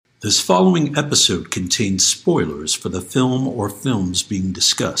This following episode contains spoilers for the film or films being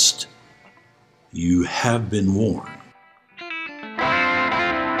discussed. You have been warned.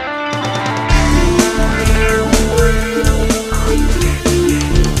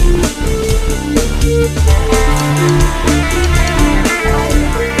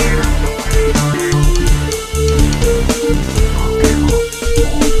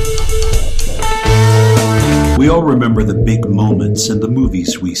 We all remember the big moments in the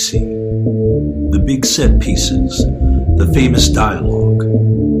movies we see. The big set pieces, the famous dialogue,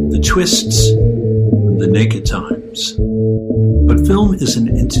 the twists, the naked times. But film is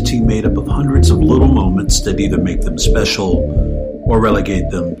an entity made up of hundreds of little moments that either make them special or relegate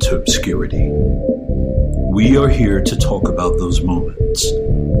them to obscurity. We are here to talk about those moments.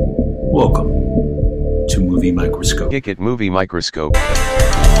 Welcome to Movie Microscope. Kick it Movie Microscope.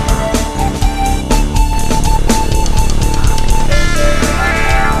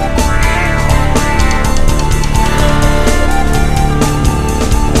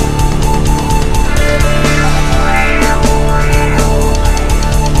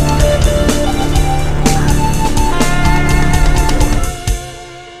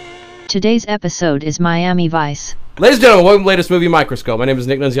 Today's episode is Miami Vice. Ladies and gentlemen, welcome to the latest Movie Microscope. My name is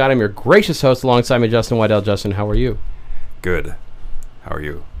Nick Nunziata. I'm your gracious host. Alongside me, Justin Waddell. Justin, how are you? Good. How are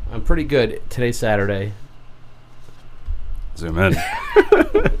you? I'm pretty good. Today's Saturday. Zoom in.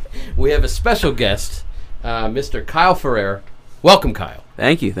 We have a special guest, Mr. Kyle Ferrer. Welcome, Kyle.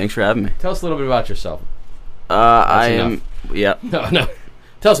 Thank you. Thanks for having me. Tell us a little bit about yourself. No.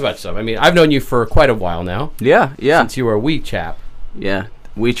 Tell us about yourself. I mean, I've known you for quite a while now. Yeah. Since you were a wee chap. Yeah,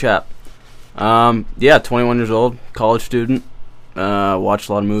 wee chap. 21 years old, college student. Watched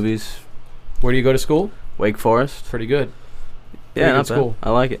a lot of movies. Where do you go to school? Wake Forest. Pretty good. Yeah, not bad. School. I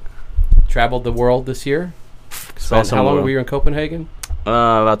like it. Traveled the world this year? How long were you in Copenhagen?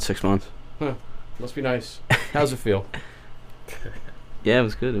 About 6 months. Huh. Must be nice. How's it feel? Yeah, it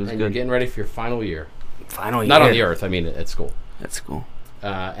was good. And you're getting ready for your final year. Final year. Not on the earth, I mean at school. At school.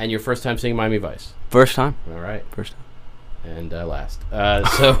 And your first time seeing Miami Vice? First time. All right. First time. And last.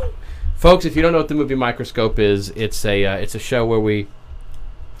 So, folks, if you don't know what the Movie Microscope is, it's a show where we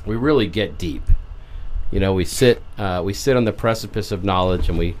really get deep. You know, we sit on the precipice of knowledge,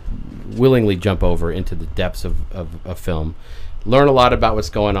 and we willingly jump over into the depths of film, learn a lot about what's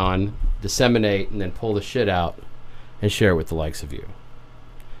going on, disseminate, and then pull the shit out and share it with the likes of you.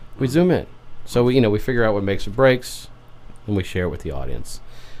 We zoom in, so we figure out what makes or breaks, and we share it with the audience.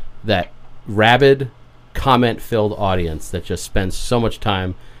 That rabid, comment-filled audience that just spends so much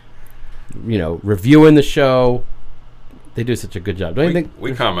time, reviewing the show. They do such a good job. Don't you think?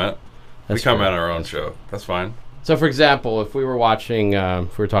 We comment. We comment on our own show. That's fine. So, for example, if we were watching,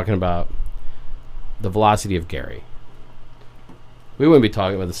 if we were talking about The Velocity of Gary, we wouldn't be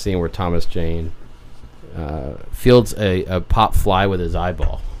talking about the scene where Thomas Jane fields a pop fly with his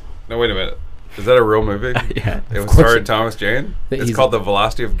eyeball. No, wait a minute. Is that a real movie? Yeah. It was starring Thomas Jane? It's called The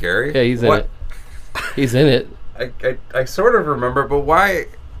Velocity of Gary? Yeah, he's in it. He's in it. I sort of remember, but why?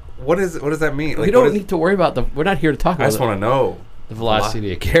 What does that mean? We don't need to worry about we're not here to talk about it. I just want to know. The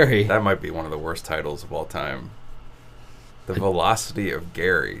Velocity of Gary. That might be one of the worst titles of all time. The Velocity of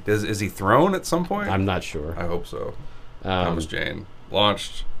Gary. Is he thrown at some point? I'm not sure. I hope so. Thomas Jane.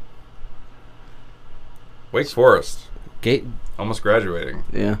 Launched. Wake Forest. Almost graduating.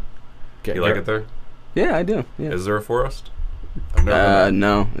 Yeah. You like it there? Yeah, I do. Yeah. Is there a forest? I've never been.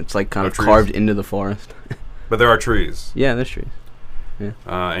 No. It's like kind of trees? carved into the forest. But there are trees. Yeah, there's trees. Yeah.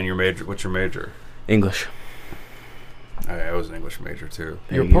 And your major? What's your major? English. I was an English major too.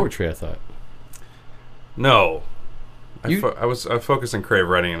 You're poetry, I thought. No. I was focused on creative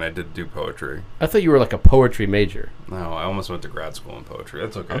writing, and I did do poetry. I thought you were like a poetry major. No, I almost went to grad school in poetry.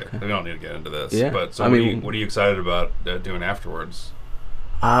 That's okay. We don't need to get into this. Yeah. But so, what are you excited about doing afterwards?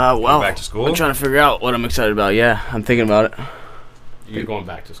 Well, back to school? I'm trying to figure out what I'm excited about. Yeah, I'm thinking about it. You're going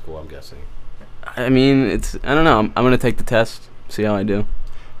back to school, I'm guessing. I mean, I don't know. I'm going to take the test, see how I do.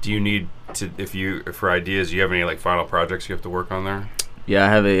 Do you need to, for ideas, do you have any like final projects you have to work on there? Yeah, I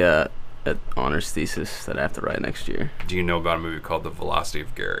have an honors thesis that I have to write next year. Do you know about a movie called The Velocity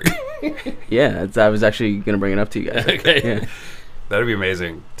of Gary? Yeah, I was actually going to bring it up to you guys. Okay. Yeah. That'd be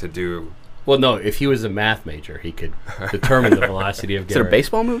amazing to do. Well, no, if he was a math major, he could determine the velocity of Gary. Is it a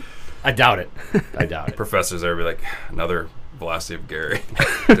baseball move? I doubt it. Professors there would be like, another Velocity of Gary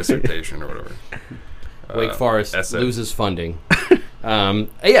dissertation or whatever. Wake Forest essay. Loses funding. And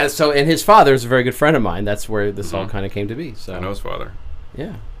his father is a very good friend of mine. That's where this all kind of came to be. So I know his father.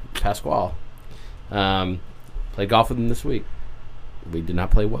 Yeah, Pasquale. Played golf with him this week. We did not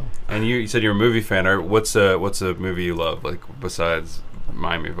play well. And you said you're a movie fan. What's a movie you love, like besides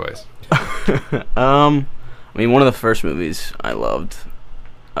Miami Vice. I mean, one of the first movies I loved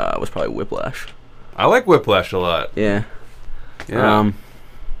was probably Whiplash. I like Whiplash a lot. Yeah. Yeah.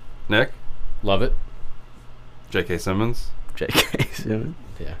 Nick? Love it. J.K. Simmons? J.K. Simmons.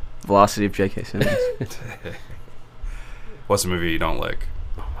 Yeah. Velocity of J.K. Simmons. What's a movie you don't like?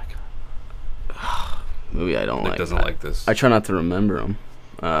 Oh my god. Movie I don't Nick like. doesn't like this. I try not to remember them.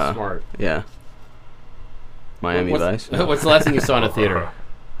 Smart. Yeah. Miami What's, Vice. what's the last thing you saw in a theater?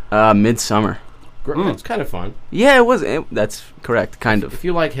 Midsummer. It's kind of fun. Yeah, it was. That's correct. Kind If of.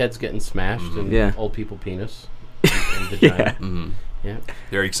 you like heads getting smashed and Yeah. old people penis. And vagina. Yeah. Mm-hmm. Yeah.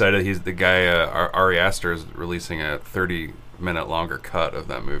 You're excited? He's the guy. Ari Aster is releasing a 30-minute longer cut of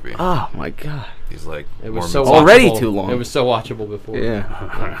that movie. Oh my god. He's like It more was so Midsummer. Already watchable. too long. It was so watchable before.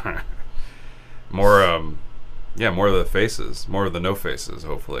 Yeah. more more of the faces, more of the no faces.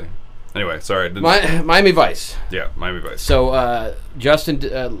 Hopefully. Anyway, sorry. I didn't, Miami Vice. yeah, Miami Vice. So, Justin,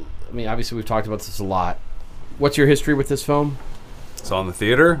 I mean, obviously we've talked about this a lot. What's your history with this film? Saw it in the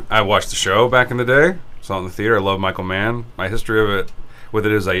theater. I watched the show back in the day. Saw it in the theater. I love Michael Mann. My history of it with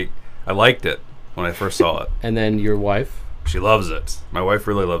it is I liked it when I first saw it. And then your wife? She loves it. My wife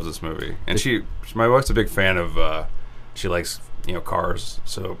really loves this movie, and my wife's a big fan of. She likes cars,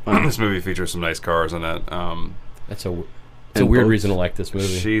 so this movie features some nice cars in it. It's a weird boats. reason to like this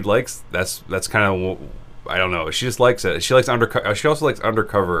movie. She likes that's kind of I don't know. She just likes it. She likes undercover. She also likes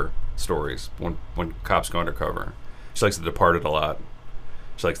undercover stories when cops go undercover. She likes The Departed a lot.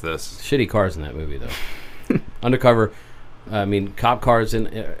 She likes this. Shitty cars in that movie, though. Undercover. I mean, cop cars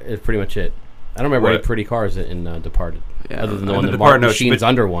is pretty much it. I don't remember What? any pretty cars in Departed, Yeah. other than the In one The that Departed, Martin no, Sheen's but-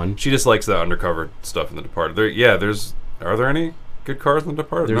 under one. She just likes the undercover stuff in The Departed. Are there any good cars in The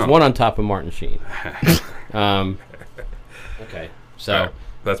Departed? There's No. one on top of Martin Sheen. Okay, so All right.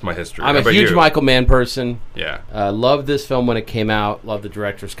 That's my history. I'm How a about huge you? Michael Mann person. Yeah. Loved this film when it came out. Loved the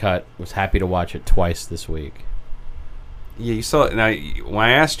director's cut. Was happy to watch it twice this week. Yeah, you saw it. Now, when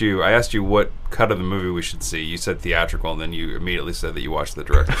I asked you what cut of the movie we should see, you said theatrical, and then you immediately said that you watched the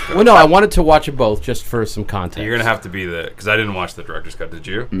director's cut. Well, no, I wanted to watch it both just for some context. You're going to have to be because I didn't watch the director's cut, did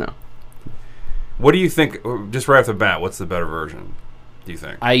you? No. What do you think, just right off the bat, what's the better version, do you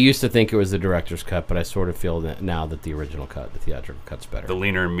think? I used to think it was the director's cut, but I sort of feel that now that the original cut, the theatrical cut's better. The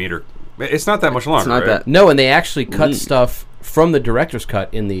leaner meter. It's not that much longer, It's not right? that. No, and they actually cut stuff from the director's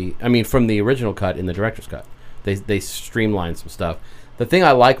cut from the original cut in the director's cut. They streamlined some stuff. The thing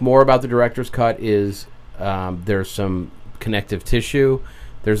I like more about the director's cut is there's some connective tissue.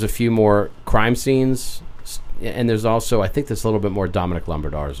 There's a few more crime scenes, and there's also, I think, there's a little bit more Dominic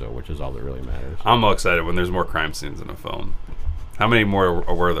Lombardozzo, which is all that really matters. I'm all excited when there's more crime scenes in a film. How many more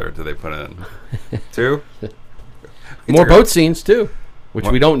were there did they put in? 2? More boat scenes too, which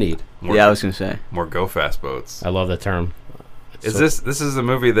we don't need. More, Yeah, I was gonna say. more go fast boats. I love that term. This is a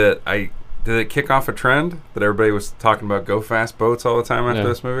movie that did it kick off a trend that everybody was talking about go fast boats all the time after Yeah.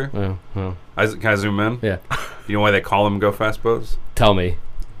 this movie? Well, Can I zoom in? yeah. You know why they call them go fast boats? Tell me.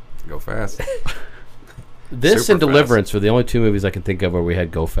 Go fast. This Super and Deliverance were the only two movies I can think of where we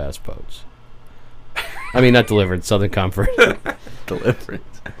had go fast boats. I mean, not Deliverance, Southern Comfort.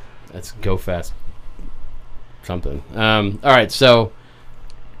 Deliverance. That's go fast something. All right, so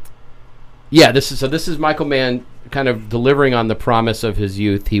yeah, this is Michael Mann kind of delivering on the promise of his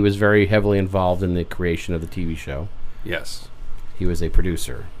youth. He was very heavily involved in the creation of the TV show. Yes. He was a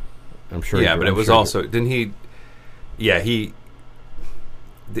producer. I'm sure. Yeah, but it was also didn't he? Yeah,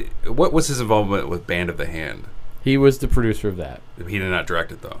 what was his involvement with Band of the Hand? he was the producer of that. He did not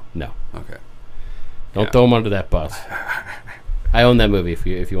direct it though. No, Okay, don't Yeah. throw him under that bus. I own that movie if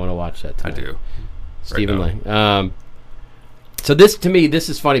you want to watch that. I Tonight. do. Stephen now. Lang. So this, to me, this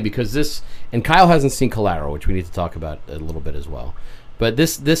is funny because this, and Kyle hasn't seen Collateral, which we need to talk about a little bit as well. But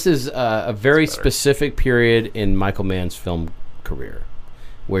this is a very better. specific period in Michael Mann's film career,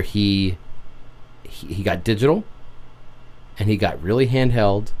 where he got digital, and he got really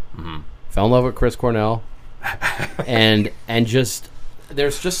handheld, fell in love with Chris Cornell, and just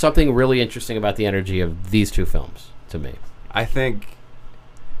there's just something really interesting about the energy of these two films to me. I think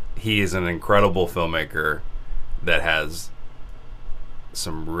he is an incredible filmmaker that has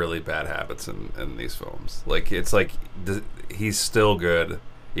some really bad habits in these films. Like it's like he's still good,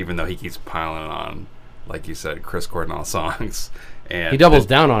 even though he keeps piling on, like you said, Chris Cornell songs. And He doubles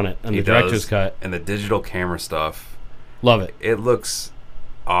down on it on he the director's does. cut. And the digital camera stuff. Love it. It looks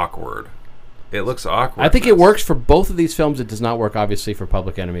awkward. It looks awkward. I think it works for both of these films. It does not work, obviously, for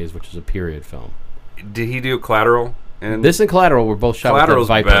Public Enemies, which is a period film. Did he do Collateral? And This and Collateral were both shot Collateral's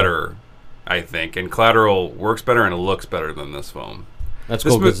with the Viper. better, I think, and Collateral works better and it looks better than this film. That's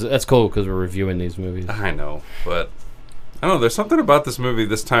This cool. That's cool because we're reviewing these movies. I know, but I don't know. There's something about this movie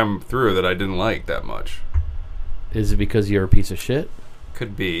this time through that I didn't like that much. Is it because you're a piece of shit?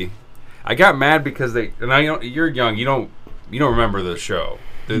 Could be. I got mad because you're young. You don't remember the show.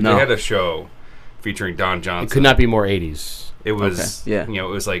 They had a show featuring Don Johnson. It could not be more 80s. It was, Okay. Yeah. it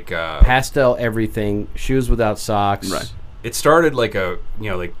was like Pastel everything, shoes without socks. Right. It started like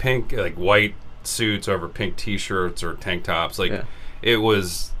like pink, like white suits over pink T-shirts or tank tops. Like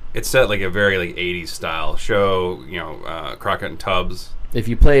it set like a very like 80s style show. Crockett and Tubbs. If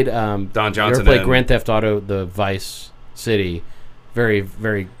you played Don Johnson, you ever played Grand Theft Auto, the Vice City, very,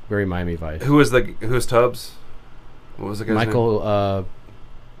 very, very Miami Vice. Who was Tubbs? What was the guy's name? Michael.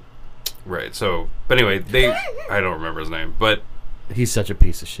 Right. So, but anyway, I don't remember his name, but He's such a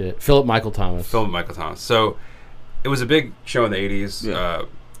piece of shit. Philip Michael Thomas. So, it was a big show in the 80s,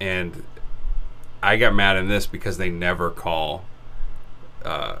 and I got mad in this because they never call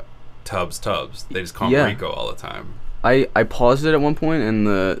Tubbs. They just call him Rico all the time. I paused it at one point, and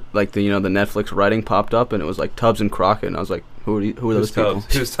the Netflix writing popped up, and it was like Tubbs and Crockett, and I was like, who are those people?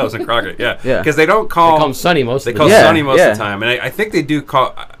 Who's Tubbs and Crockett? Yeah, Yeah. Because they don't call. They call him Sonny most. They of call the time. Sonny most Yeah. of the time, and I think they do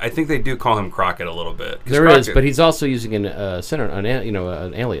call. I think they do call him Crockett a little bit. There is, but he's also using an alias.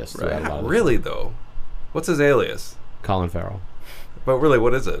 Right. throughout a lot of Really though, what's his alias? Colin Farrell, But really,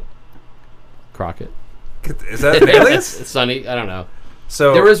 what is it? Crockett. Is that an alias? It's Sonny. I don't know.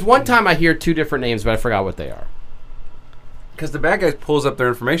 So There was one time I hear two different names, but I forgot what they are. because the bad guy pulls up their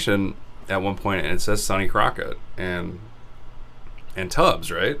information at one point and it says Sonny Crockett and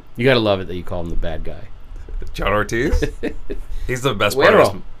Tubbs, right? You got to love it that you call him the bad guy. John Ortiz. He's the best part of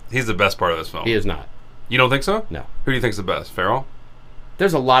Güero. this. He's the best part of this film. He is not. You don't think so? No. Who do you think's the best? Farrell?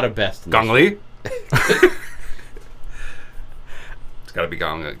 There's a lot of best. In this. Gong Li? It's got to be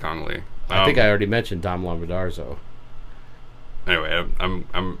Gong Li. I think I already mentioned Dom Lombardarzo. Anyway,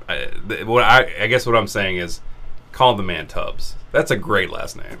 I guess what I'm saying is call the man Tubbs. That's a great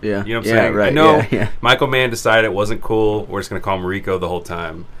last name. Yeah. You know what I'm Yeah, saying? right, I know yeah. Michael Mann decided it wasn't cool. We're just going to call him Rico the whole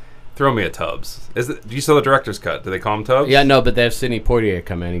time. Throw me a Tubbs. Do you saw the director's cut? Do they call him Tubbs? Yeah, no, but they have Sidney Poitier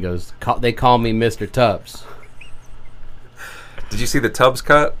come in. He goes, they call me Mr. Tubbs. Did you see the Tubbs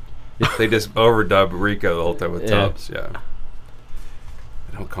cut? They just overdub Rico the whole time with Yeah. Tubbs. Yeah.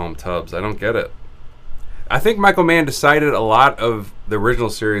 They don't call him Tubbs. I don't get it. I think Michael Mann decided a lot of the original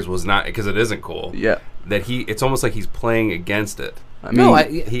series was not, because it isn't cool. Yeah. That it's almost like he's playing against it. I mean, No,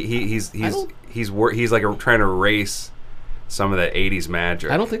 He's like trying to erase some of that 80s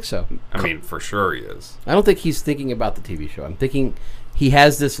magic. I don't think so. I mean, for sure he is. I don't think he's thinking about the TV show. I'm thinking he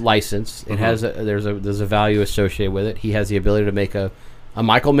has this license. It has there's a value associated with it. He has the ability to make a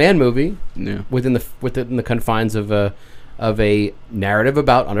Michael Mann movie yeah. within the confines of a narrative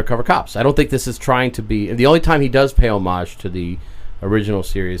about undercover cops. I don't think this is trying to be. The only time he does pay homage to the original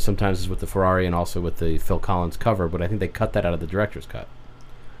series sometimes is with the Ferrari and also with the Phil Collins cover, but I think they cut that out of the director's cut.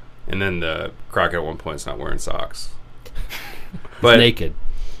 And then the Crockett at one point is not wearing socks. But naked.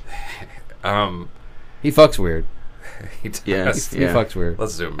 He fucks weird. He Yeah. does. He fucks weird.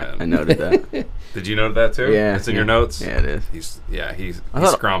 Let's zoom I in. noted that. Did you note that too? Yeah. It's in your notes? Yeah, it is. He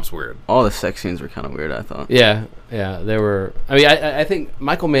thought- scrumps weird. All the sex scenes were kind of weird, I thought. Yeah, they were. I mean, I think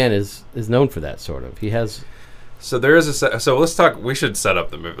Michael Mann is known for that sort of. He has. So there is so let's talk. We should set up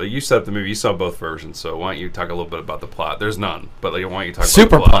the movie. You set up the movie. You saw both versions. So why don't you talk a little bit about the plot? There's none, but why don't you talk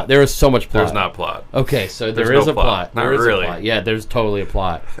Super about the plot. There is so much plot. There's not plot. Okay, so There's there is no a plot. plot. Not There is really. a plot. Yeah, there's totally a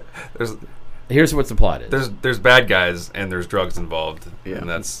plot. There's Here's what the plot is. there's bad guys and there's drugs involved. Yeah. And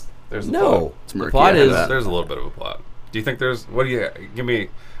there's the no. It's The murky plot after is that. There's a little bit of a plot. Do you think there's? What do you give me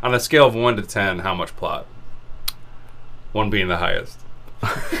on a scale of 1 to 10? How much plot? 1 being the highest.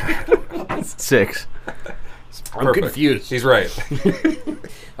 6. I'm Perfect. confused. He's right.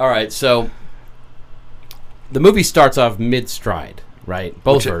 All right, so the movie starts off mid-stride, right?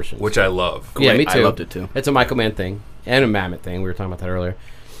 Both versions. Which I love. Yeah, me I too. loved it too. It's a Michael Mann thing and a Mamet thing. We were talking about that earlier.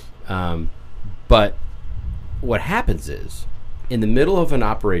 But what happens is, in the middle of an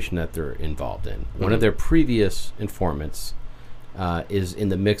operation that they're involved in, one of their previous informants is in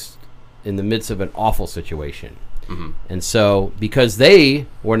the midst of an awful situation. Mm-hmm. And so, because they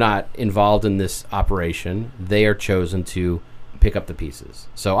were not involved in this operation, they are chosen to pick up the pieces.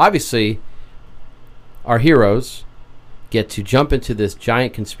 So obviously, our heroes get to jump into this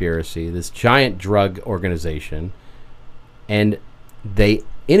giant conspiracy, this giant drug organization, and they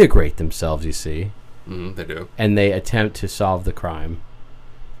integrate themselves, you see, They do. and they attempt to solve the crime.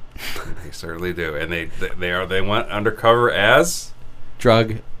 They certainly do. And they went undercover as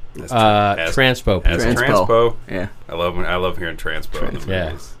Drug transpo. as Transpo. transpo. Yeah. I love hearing transpo in the movies.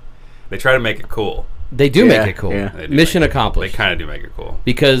 Yeah. They try to make it cool. They do Yeah, make it cool. yeah. They do Mission make it- accomplished. They kind of do make it cool.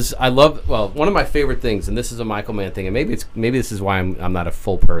 Because I love, well, one of my favorite things, and this is a Michael Mann thing, and maybe this is why I'm not a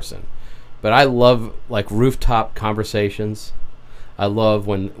full person, but I love like rooftop conversations. I love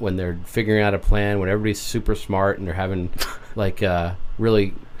when they're figuring out a plan, when everybody's super smart and they're having like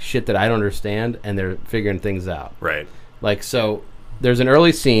really shit that I don't understand, and they're figuring things out. Right. Like, so there's an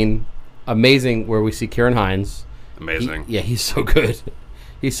early scene, amazing, where we see Kieran Hines. Amazing. He's so good.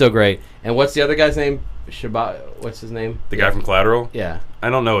 He's so great. And what's the other guy's name? What's his name? The guy from Collateral? Yeah. I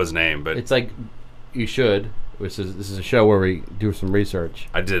don't know his name, but It's like, you should. This is a show where we do some research.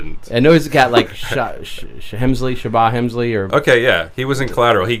 I didn't. I know he's got like Hemsley, Shabbat Hemsley, or Okay, yeah. He was in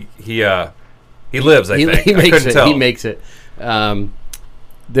Collateral. He lives, I think. he I makes couldn't it. tell. He makes it.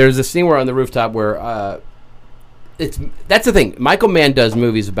 There's a scene where on the rooftop where that's the thing. Michael Mann does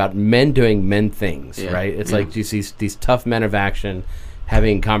movies about men doing men things, Yeah. right? It's like you see these tough men of action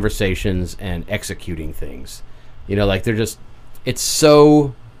having conversations and executing things. You know, like they're just.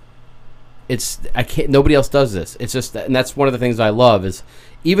 Nobody else does this. It's just, and that's one of the things I love is,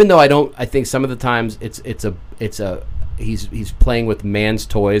 even though I think some of the times he's playing with man's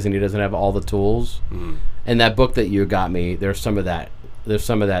toys and he doesn't have all the tools. Mhm. And that book that you got me, there's some of that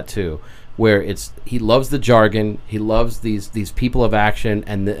too, where he loves the jargon, he loves these people of action,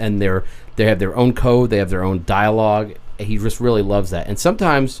 and they have their own code, they have their own dialogue. He just really loves that, and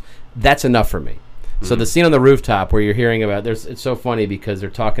sometimes that's enough for me. So the scene on the rooftop where you're hearing about, it's so funny because they're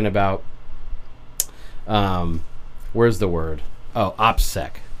talking about, where's the word? Oh,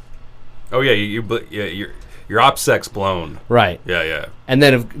 OPSEC. Oh yeah, your OPSEC's blown. Right. Yeah. And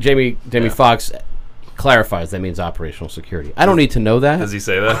then if Jamie Foxx clarifies, that means operational security. I don't need to know that. Does he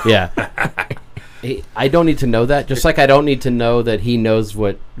say that? Yeah. I don't need to know that. Just like I don't need to know that he knows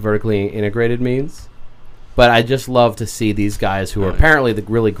what vertically integrated means. But I just love to see these guys who are apparently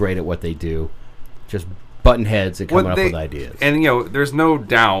really great at what they do, just button heads and coming up with ideas. And there's no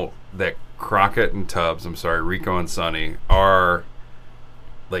doubt that Crockett and Tubbs, Rico and Sonny are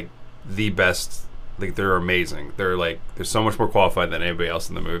like the best. Like they're amazing. They're so much more qualified than anybody else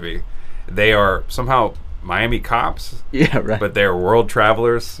in the movie. They are somehow Miami cops, Yeah, right. but they're world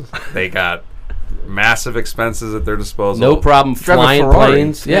travelers. They got massive expenses at their disposal. No problem Drive a flying Ferrari.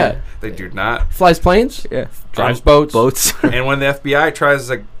 planes. Yeah. They do not. Flies planes? Yeah. Drives boats? Boats. And when the FBI tries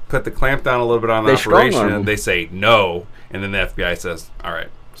to put the clamp down a little bit on the They strong-arm operation, them. they say no, and then the FBI says, "All right."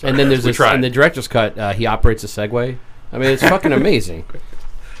 Sorry, And then there's we this, tried. in the director's cut, he operates a Segway. I mean, it's fucking amazing.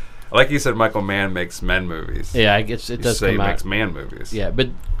 Like you said, Michael Mann makes men movies. Yeah, I guess it You does say he come makes out. man movies. Yeah, but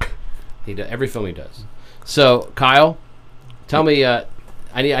every film he does. So, Kyle, tell me, I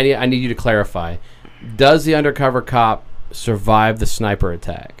need you to clarify. Does the undercover cop survive the sniper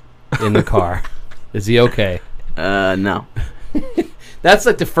attack in the car? Is he okay? No. That's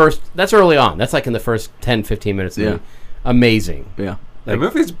like that's early on. That's like in the first 10, 15 minutes of the Yeah. movie. Amazing. Yeah. The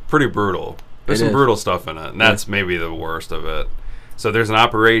movie's pretty brutal. There's It some is. brutal stuff in it, and that's maybe the worst of it. So there's an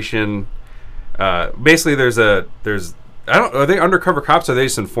operation. Basically, are they undercover cops or are they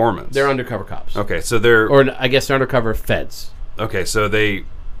just informants? They're undercover cops. Okay, so they're Or I guess they're undercover feds. okay. So they're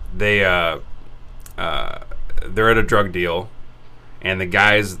at a drug deal, and the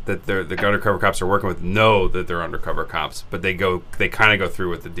guys that the undercover cops are working with know that they're undercover cops, but they kind of go through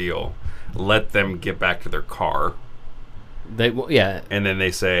with the deal. Let them get back to their car, Yeah. and then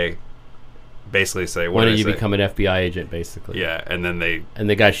they basically say, When do did they you say? become an FBI agent, basically? Yeah, and then And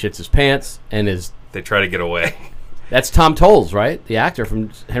the guy shits his pants and they try to get away. That's Tom Tolles, right? The actor from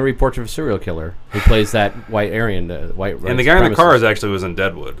Henry Portrait of a Serial Killer, who plays that white Aryan, white. And the guy in the car was in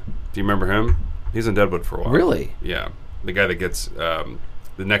Deadwood. Do you remember him? He's in Deadwood for a while. Really? Yeah, the guy that gets the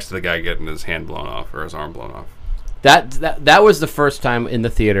next to the guy getting his hand blown off or his arm blown off. That was the first time in the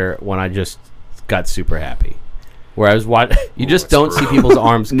theater when I just got super happy, where I was watching. You just that's don't see brutal. people's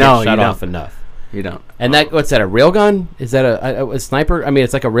arms get No, you shut don't. off enough. You don't. And what's that? A railgun? Is that a sniper? I mean,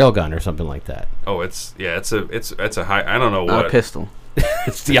 it's like a railgun or something like that. Oh, it's a high. I don't know Not what. a pistol.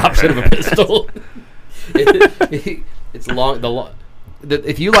 It's the opposite of a pistol. It's long.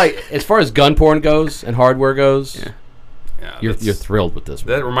 If you like, as far as gun porn goes and hardware goes, Yeah. Yeah, you're that's- thrilled with this one.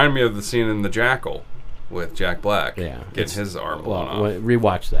 That reminded me of the scene in The Jackal with Jack Black. Yeah, getting his arm blown off. Well,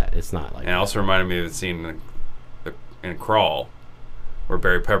 rewatch that. It's not like. And it also reminded me of the scene in Crawl where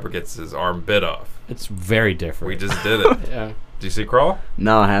Barry Pepper gets his arm bit off. It's very different. We just did it. Yeah. Did you see Crawl?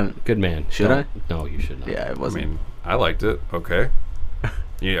 No, I haven't. Good man. Should Don't- No, you should not. Yeah, it I wasn't. mean, I liked it. Okay. Are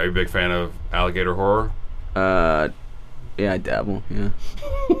you a big fan of alligator horror? Yeah, I dabble. Yeah.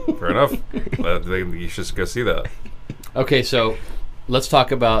 Fair enough. You should go see that. Okay, so let's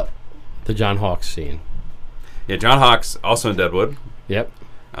talk about the John Hawkes scene. Yeah, John Hawkes, also in Deadwood. Yep.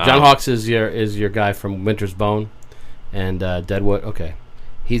 John Hawkes is your guy from Winter's Bone and Deadwood. Okay,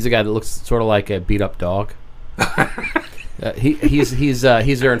 he's the guy that looks sort of like a beat up dog. He's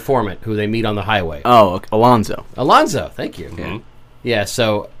their informant who they meet on the highway. Oh, okay. Alonzo. Thank you. Mm-hmm. Yeah.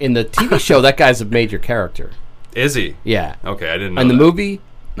 So in the TV show, that guy's a major character. Is he? Yeah. Okay, I didn't know. In the that. movie,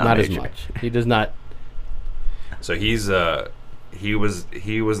 not as major. much. He does not. So he was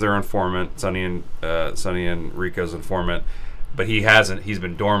their informant, Sonny and Rico's informant, but he's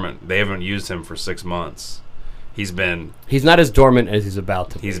been dormant. They haven't used him for 6 months. He's not as dormant as he's about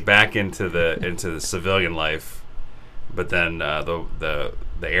to be. He's back into the civilian life, but then the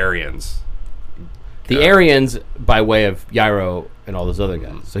Aryans. The Aryans by way of Yairo and all those other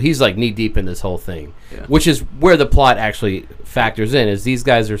guys. So he's like knee deep in this whole thing, which is where the plot actually factors in. Is these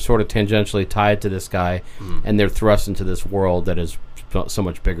guys are sort of tangentially tied to this guy, and they're thrust into this world that is so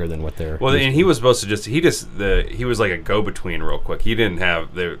much bigger than what they're. Well, and he was supposed to he was like a go-between real quick. He didn't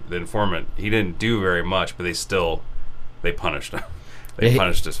have the informant. He didn't do very much, but they punished him. They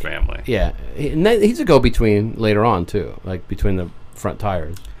punished his family. Yeah, and he's a go-between later on too, like between the front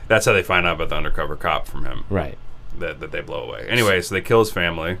tires. That's how they find out about the undercover cop from him. Right. That they blow away. Anyway, so they kill his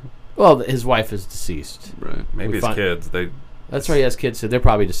family. Well, his wife is deceased. Right. Maybe his kids. That's right. He has kids, so they're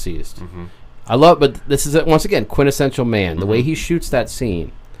probably deceased. Mm-hmm. But this is once again quintessential man. The way he shoots that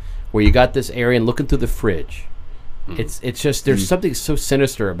scene, where you got this Aryan looking through the fridge. It's just there's something so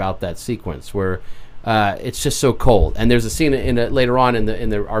sinister about that sequence where it's just so cold. And there's a scene later on in the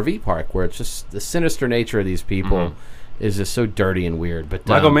RV park where it's just the sinister nature of these people. Is just so dirty and weird. But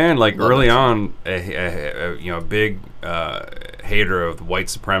Michael Mann, like early on, a big hater of white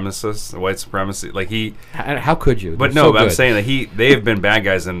supremacy. Like he, how could you? But They're no, so I'm good. saying that they have been bad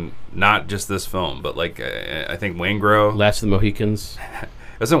guys in not just this film, but like I think Waingro, Last of the Mohicans.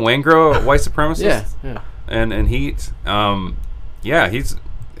 Isn't Waingro a white supremacist? Yeah. And Heat,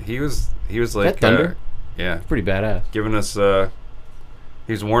 he was like That Thunder. Pretty badass. giving us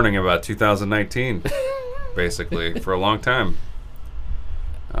he's warning about 2019. Basically, for a long time.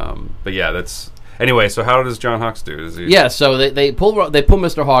 But yeah, that's anyway. So how does John Hawkes do? Yeah, so they pull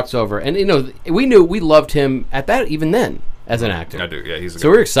Mr. Hawkes over, and we loved him at that even then as an actor. I do. Yeah, he's. So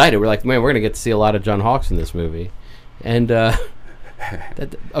we're excited. We're like, man, we're gonna get to see a lot of John Hawkes in this movie, and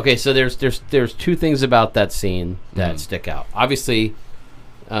okay. So there's two things about that scene that stick out. Obviously,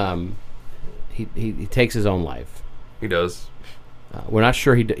 he takes his own life. He does. We're not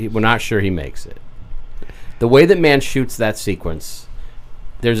sure he makes it. The way that Mann shoots that sequence,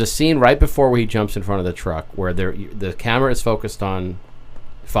 there's a scene right before where he jumps in front of the truck where the camera is focused on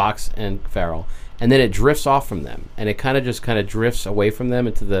Fox and Farrell, and then it drifts off from them, and it kind of drifts away from them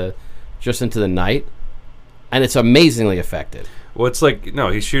into the night, and it's amazingly effective. Well, it's like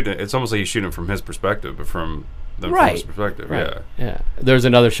he's shooting. It's almost like he's shooting from his perspective, but from the film's perspective. Right. Yeah. There's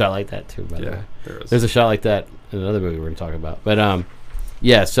another shot like that too. By the way, there is. There's a shot like that in another movie we're going to talk about, but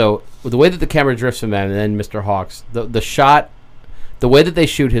yeah, so the way that the camera drifts from that, and then Mr. Hawkes, the shot, the way that they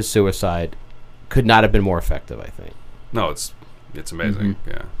shoot his suicide could not have been more effective, I think. No, it's amazing.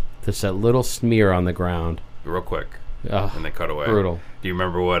 Yeah. There's that little smear on the ground. Real quick. Oh, And they cut away. brutal. Do you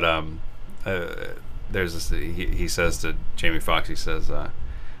remember what there's this he says to Jamie Foxx, he says,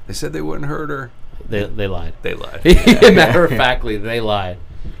 they said they wouldn't hurt her. They lied. They lied. Matter of factly, they lied.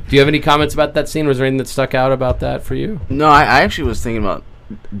 Do you have any comments about that scene? Was there anything that stuck out about that for you? No, I actually was thinking about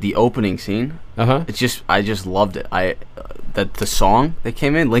the opening scene. I just loved it. The song that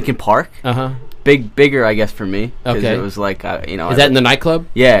came in, Linkin Park. Bigger, I guess, for me. Okay. It was like Is that in the nightclub?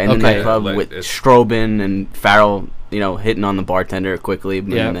 Yeah, in the Okay. nightclub with Strobin and Farrell, hitting on the bartender quickly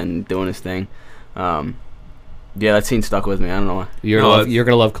and then doing his thing. Yeah, that scene stuck with me. I don't know why. You're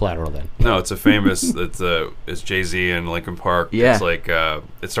gonna love Collateral then. No, it's a famous. It's Jay-Z and Linkin Park. Yeah. It's like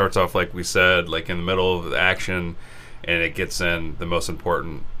it starts off like we said, like in the middle of the action, and it gets in the most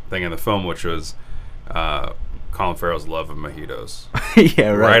important thing in the film, which was Colin Farrell's love of mojitos. Yeah,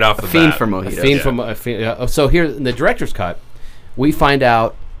 right. Right off the Fiend bat. for mojitos. So here in the director's cut, we find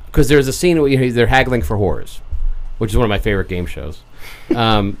out because there's a scene where they're haggling for whores, which is one of my favorite game shows.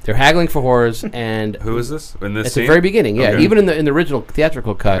 They're haggling for whores, and Who is this in this at scene? the very beginning. Yeah, Okay. even in the original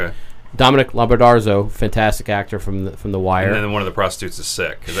theatrical cut, Okay. Dominic Lombardozzo, fantastic actor from The Wire. And then one of the prostitutes is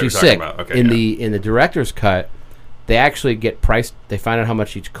sick. Is that what She's you're talking sick. about? Okay, In the director's cut, they actually get priced. They find out how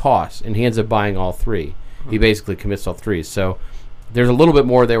much each costs, and he ends up buying all three. He basically commits all three. So there's a little bit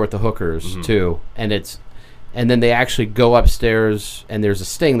more there with the hookers too, and then they actually go upstairs, and there's a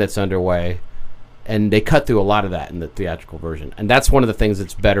sting that's underway, and they cut through a lot of that in the theatrical version, and that's one of the things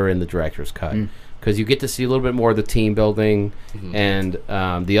that's better in the director's cut. because you get to see a little bit more of the team building and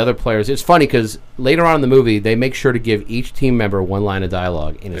the other players. It's funny because later on in the movie, they make sure to give each team member one line of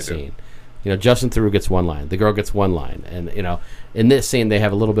dialogue in a scene. You know, Justin Theroux gets one line. The girl gets one line. And, you know, in this scene, they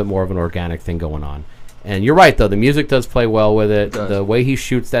have a little bit more of an organic thing going on. And you're right, though. The music does play well with it. The way he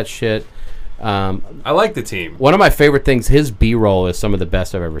shoots that shit. I like the team. One of my favorite things, his B-roll is some of the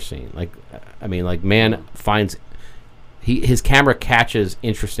best I've ever seen. Like, I mean, like, man finds... His camera catches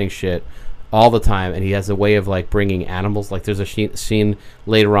interesting shit all the time, and he has a way of like bringing animals. Like there's a scene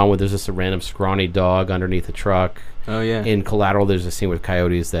later on where there's just a random scrawny dog underneath a truck. Oh yeah. In Collateral, there's a scene with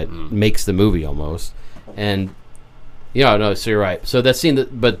coyotes that makes the movie almost. And no, so you're right. So that scene,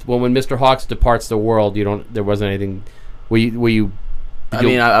 but when Mr. Hawks departs the world, there wasn't anything. Were you? I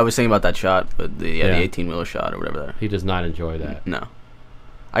mean, I was thinking about that shot, but the 18-wheeler shot or whatever. He does not enjoy that. No.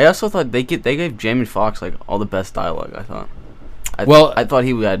 I also thought they gave Jamie Foxx like all the best dialogue. I thought. I thought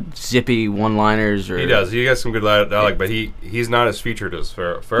he had zippy one-liners. He does. He got some good dialogue, but he's not as featured as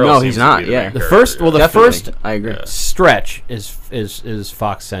Farrell. No, he's not. The first I agree. Stretch is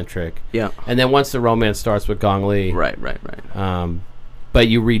Fox-centric. Yeah, and then once the romance starts with Gong Li, right. But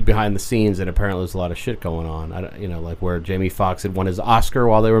you read behind the scenes, and apparently there's a lot of shit going on. Like where Jamie Foxx had won his Oscar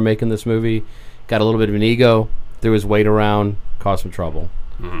while they were making this movie, got a little bit of an ego, threw his weight around, caused some trouble.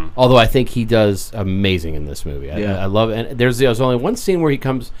 Mm-hmm. Although I think he does amazing in this movie. I love it. And there's only one scene where he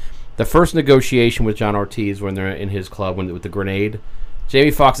comes, the first negotiation with John Ortiz when they're in his club with the grenade.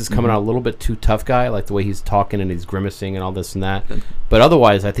 Jamie Foxx is coming out a little bit too tough guy, like the way he's talking and he's grimacing and all this and that. But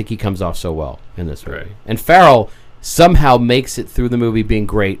otherwise, I think he comes off so well in this movie. Right. And Farrell somehow makes it through the movie being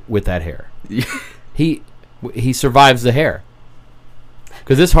great with that hair. He survives the hair.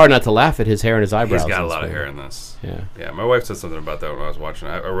 Because it's hard not to laugh at his hair and his eyebrows. He's got a lot of hair in this. Yeah. My wife said something about that when I was watching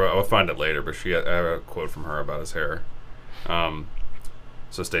it. I'll find it later, but I have a quote from her about his hair.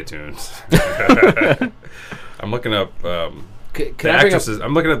 So stay tuned. I'm looking up the actresses.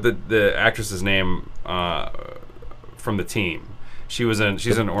 I'm looking at the actress's name from the team. She's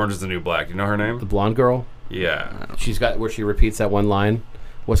in Orange Is the New Black. You know her name? The blonde girl. Yeah. She's got where she repeats that one line.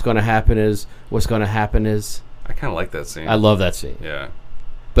 What's going to happen is. I kind of like that scene. I love that scene. Yeah.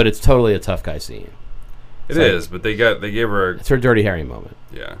 But it's totally a tough guy scene. It is, but they gave her... It's her Dirty Harry moment.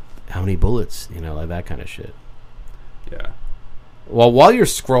 Yeah. How many bullets? Like that kind of shit. Yeah. Well, while you're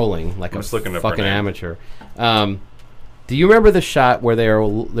scrolling like a fucking amateur, do you remember the shot where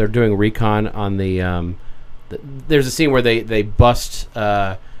they're doing recon on the there's a scene where they bust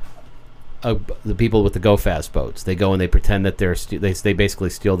the people with the Go Fast boats. They go and they pretend that they basically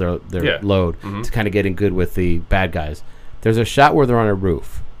steal their load to kind of get in good with the bad guys. There's a shot where they're on a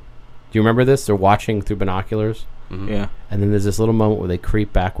roof. Do you remember this? They're watching through binoculars. Mm-hmm. Yeah. And then there's this little moment where they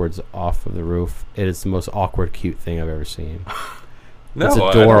creep backwards off of the roof. It is the most awkward, cute thing I've ever seen. No, it's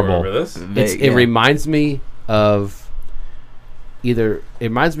adorable. I don't remember this. It reminds me of Burt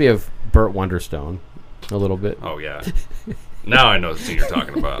Wonderstone a little bit. Oh yeah. Now I know the scene you're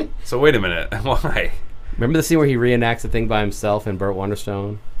talking about. So wait a minute. Why? Remember the scene where he reenacts the thing by himself in Burt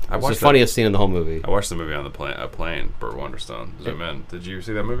Wonderstone? It's the funniest scene in the whole movie. I watched the movie on the plane, Burt Wonderstone. Zoom in. Did you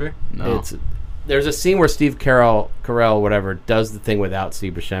see that movie? No. There's a scene where Steve Carell, whatever, does the thing without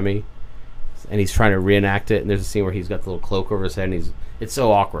Steve Buscemi, and he's trying to reenact it. And there's a scene where he's got the little cloak over his head, and it's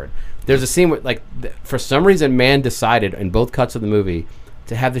so awkward. There's a scene where, for some reason, Mann decided in both cuts of the movie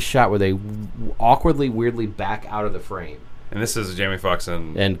to have this shot where they awkwardly, weirdly back out of the frame. And this is Jamie Foxx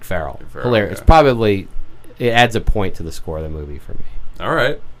and Farrell. Hilarious. Yeah. It adds a point to the score of the movie for me. All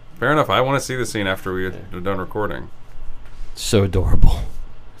right. Fair enough. I want to see the scene after we're done recording. So adorable.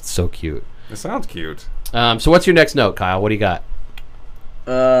 It's so cute. It sounds cute. So what's your next note, Kyle? What do you got?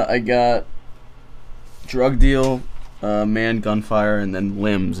 I got drug deal, man, gunfire, and then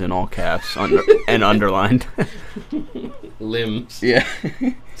limbs in all caps and underlined. Limbs. Yeah.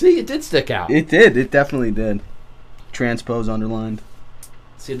 See, it did stick out. It did. It definitely did. Transpose underlined.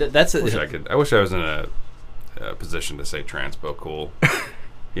 See, that's it. I wish I was in a position to say transpo cool.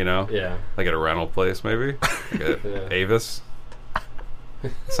 Yeah. Like at a rental place, maybe. Like at Avis.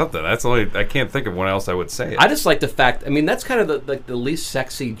 Something. That's I can't think of what else I would say. I just like the fact. I mean, that's kind of the least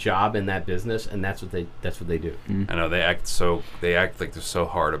sexy job in that business, and that's what they do. I know they act like they're so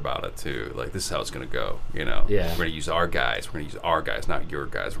hard about it too. Like this is how it's gonna go. Yeah. We're gonna use our guys. We're gonna use our guys, not your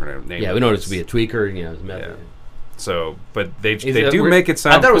guys. We're gonna name. Yeah, we know it's to be a tweaker. Yeah. So, but they do make it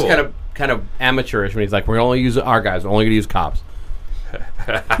sound. I thought cool. It was kind of amateurish when he's like, "We're gonna only use our guys. We're only gonna use cops."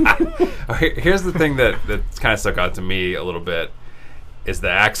 Here's the thing that kind of stuck out to me a little bit is the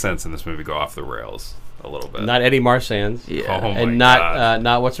accents in this movie go off the rails a little bit. Not Eddie Marsands, yeah, and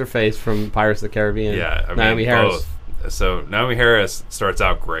not what's her face from Pirates of the Caribbean. Yeah, Naomi Harris. So Naomi Harris starts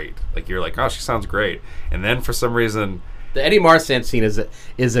out great. Like you're like, oh, she sounds great, and then for some reason, the Eddie Marsan scene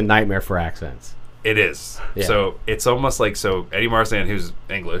is a nightmare for accents. It is. Yeah. So it's almost like Eddie Marsan, who's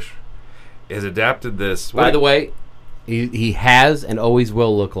English, has adapted this. By the way, he has and always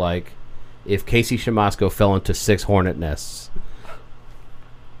will look like if Casey Siemaszko fell into 6 hornet nests.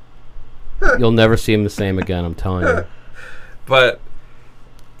 You'll never see him the same again, I'm telling you. But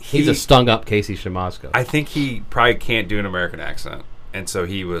he's a stung-up Casey Siemaszko. I think he probably can't do an American accent. And so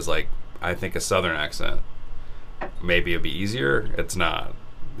he was like, I think a Southern accent. Maybe it'd be easier. It's not.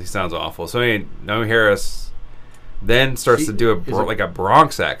 He sounds awful. So Naomi Harris then starts to do a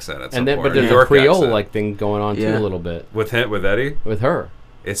Bronx accent at some point. But there's a Creole like thing going on too a little bit with Eddie. With her,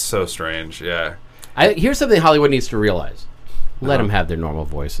 it's so strange. Yeah. Here's something Hollywood needs to realize: let them have their normal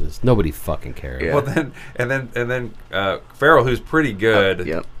voices. Nobody fucking cares. Yeah. Well, then Farrell, who's pretty good.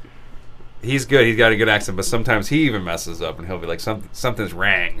 Yep. He's good. He's got a good accent, but sometimes he even messes up, and he'll be like, "Something's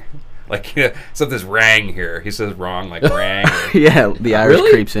rang." Like, something's rang here. He says wrong, like rang. Yeah, the Irish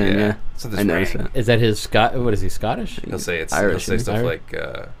creeps in, yeah. Something's rang. Is that his what is he, Scottish? He'll say Irish. He'll say stuff like,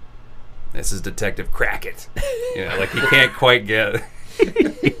 this is Detective Crackett. Like he can't quite get...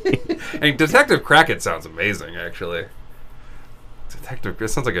 And Detective Crackett sounds amazing, actually. It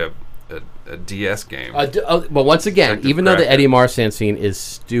sounds like a DS game. But once again, Detective even though the Eddie Marsan scene is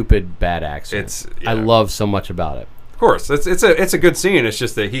stupid bad accent, I love so much about it. Of course, it's a good scene. It's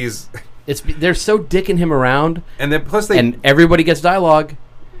just that they're so dicking him around, and then plus and everybody gets dialogue.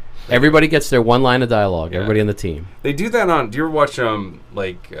 Everybody gets their one line of dialogue. Everybody on the team. They do that on. Do you ever watch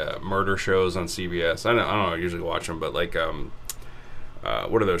murder shows on CBS? I don't usually watch them, but like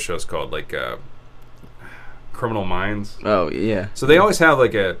what are those shows called? Like Criminal Minds. Oh yeah. So they always have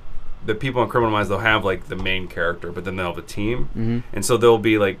like the people on Criminal Minds. They'll have like the main character, but then they'll have a team, and so they'll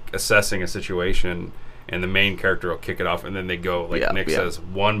be like assessing a situation. And the main character will kick it off, and then they go, like Nick says,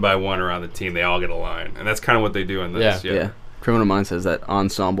 one by one around the team. They all get a line. And that's kind of what they do in this. Yeah. Criminal Minds has that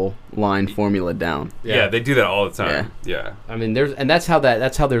ensemble line formula down. Yeah, they do that all the time. Yeah. I mean, that's how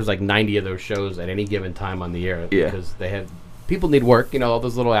there's like 90 of those shows at any given time on the air. Yeah. Because they have, people need work. All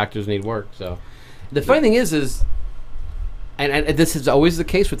those little actors need work. So the funny thing is, and this is always the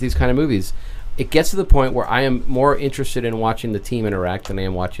case with these kind of movies, it gets to the point where I am more interested in watching the team interact than I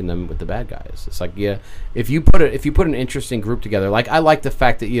am watching them with the bad guys. It's like, if you put an interesting group together, like I like the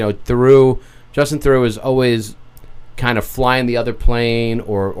fact that Justin Theroux is always kind of flying the other plane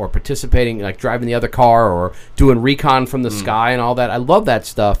or participating, like driving the other car or doing recon from the sky and all that. I love that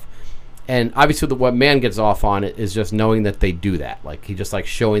stuff. And obviously, what Mann gets off on it is just knowing that they do that. Like he just like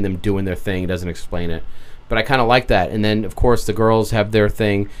showing them doing their thing. He doesn't explain it. But I kind of like that. And then, of course, the girls have their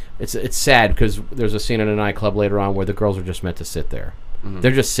thing. It's sad because there's a scene in a nightclub later on where the girls are just meant to sit there. Mm-hmm.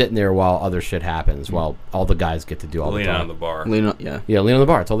 They're just sitting there while other shit happens, while all the guys get to do all the time. Lean on the bar. Lean on the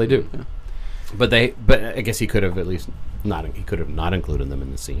bar. That's all they do. Yeah. But I guess he could have at least not. He could have not included them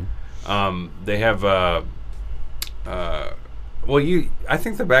in the scene. They have. I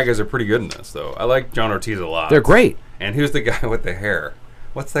think the bad guys are pretty good in this, though. I like John Ortiz a lot. They're great. And who's the guy with the hair?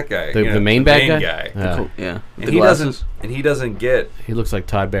 What's that guy? The main bad guy? Yeah. And he doesn't get. He looks like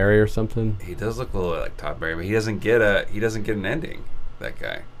Todd Barry or something. He does look a little like Todd Barry, but he doesn't get an ending. That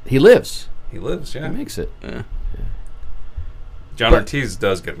guy. He lives. Yeah. He makes it. Yeah. John Ortiz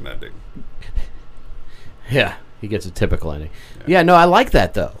does get an ending. Yeah, he gets a typical ending. Yeah, no, I like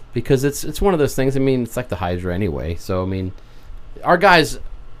that though because it's one of those things. I mean, it's like the Hydra anyway. So I mean, our guys,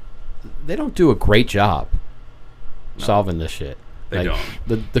 they don't do a great job solving this shit. They don't.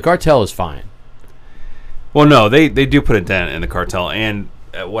 The cartel is fine. Well, no, they do put a dent in the cartel, and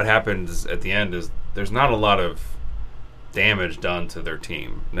what happens at the end is there's not a lot of damage done to their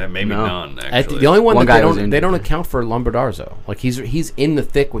team. Maybe none. Actually, the only one that they don't account for Lombardarzo. Like he's in the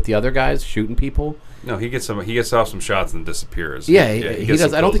thick with the other guys shooting people. No, he gets off some shots and disappears. Yeah, he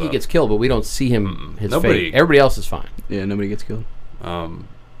does. I don't think he gets killed, but we don't see him. His fate. Everybody else is fine. Yeah, nobody gets killed.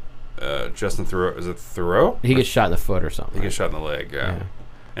 Justin Theroux, is it Theroux? He gets shot in the foot or something. He gets shot in the leg, yeah.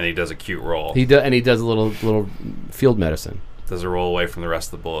 And he does a cute roll. He does a little field medicine. Does a roll away from the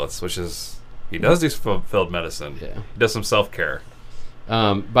rest of the bullets, which is he does do field medicine. Yeah, he does some self-care.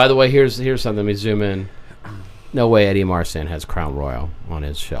 By the way, here's something. Let me zoom in. No way Eddie Marsan has Crown Royal on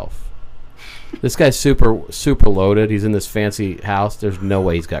his shelf. This guy's super loaded. He's in this fancy house. There's no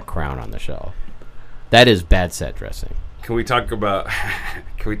way he's got Crown on the shelf. That is bad set dressing. Can we talk about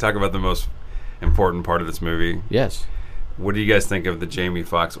the most important part of this movie? Yes. What do you guys think of the Jamie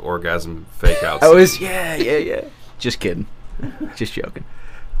Foxx orgasm fake out? Yeah. Just kidding. Just joking.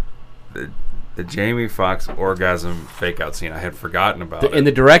 The Jamie Foxx orgasm fake-out scene. I had forgotten about it. In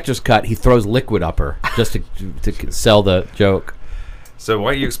the director's cut, he throws liquid up her just to sell the joke. So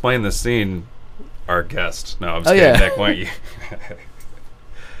why don't you explain this scene, our guest? No, I'm just kidding, Nick. Why don't you...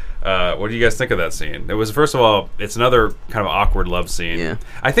 what do you guys think of that scene? It was, first of all, it's another kind of awkward love scene. Yeah.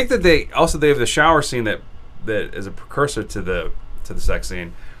 I think that they have the shower scene that is a precursor to the sex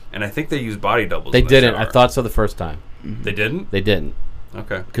scene, and I think they use body doubles. They in the didn't. shower. I thought so the first time. Mm-hmm. They didn't. They didn't.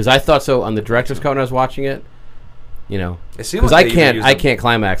 Okay. Because I thought so on the director's cut when I was watching it. You know, it seemed because like I can't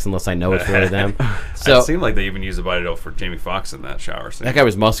climax unless I know it's really them. So it seemed like they even used a body double for Jamie Foxx in that shower scene. that guy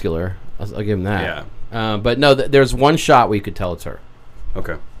was muscular. I'll give him that. Yeah. But no, there's one shot where you could tell it's her.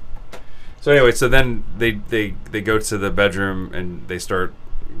 Okay. So anyway, so then they go to the bedroom and they start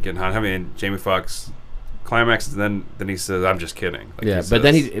getting hot. I mean, Jamie Foxx climaxes, and then he says, "I'm just kidding." Like yeah, he but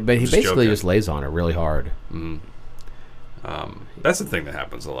then says, he "I'm basically joking." just lays on her really hard. Mm-hmm. That's the thing that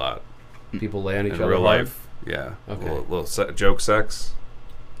happens a lot People lay on each in other real hard. life. Yeah. Okay. Little joke sex.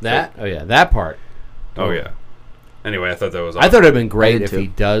 That that part. Oh yeah. Anyway, I thought that was. I thought it'd been great did if too. he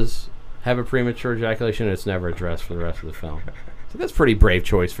does have a premature ejaculation and it's never addressed for the rest of the film. So that's a pretty brave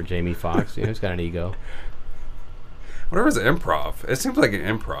choice for Jamie Foxx. You know, he's got an ego. Whatever is improv. It seems like an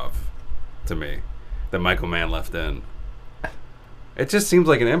improv to me that Michael Mann left in. It just seems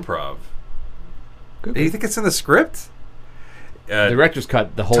like an improv. Do you think it's in the script? The director's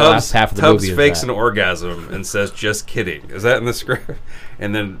cut the whole Tubbs, last half of the Tubbs movie. fakes is an that. orgasm and says, "Just kidding." Is that in the script?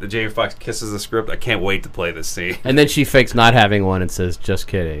 And then Jamie Foxx kisses the script. I can't wait to play this scene. And then she fakes not having one and says, "Just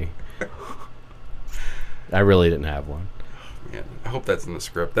kidding." I really didn't have one. Yeah, I hope that's in the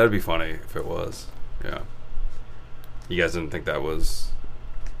script. That'd be funny if it was. Yeah. You guys didn't think that was?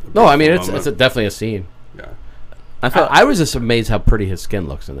 No, I mean it's moment? definitely a scene. Yeah. I was just amazed how pretty his skin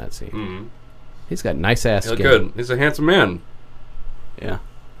looks in that scene. Mm-hmm. He's got nice ass He skin. looked good. He's a handsome man. Yeah.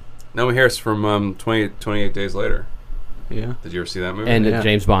 Now we hear it's from 28 Days Later. Yeah. Did you ever see that movie? And Yeah.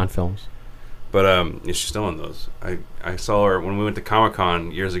 James Bond films. But yeah, she's still in those. I saw her when we went to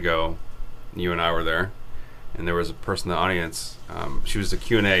Comic-Con years ago. You and I were there, and there was a person in the audience. She was a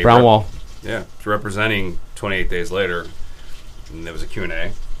Q&A. Brown Wall. Yeah, representing 28 Days Later. And there was a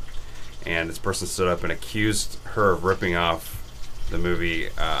Q&A. And this person stood up and accused her of ripping off the movie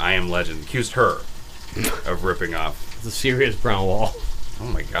I Am Legend. Accused her of ripping off. It's a serious Brown Wall. Oh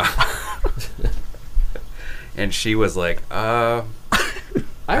my god. And she was like, I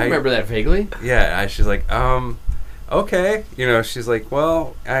remember that vaguely. yeah, she's like, okay. You know, she's like,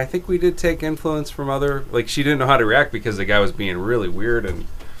 well, I think we did take influence from other, like, she didn't know how to react because the guy was being really weird, and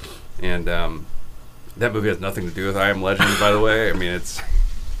that movie has nothing to do with I Am Legend, by the way. I mean, it's,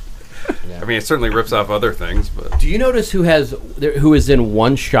 Yeah. I mean, it certainly rips off other things, but. Do you notice who is in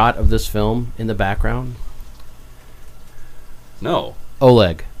one shot of this film in the background? No.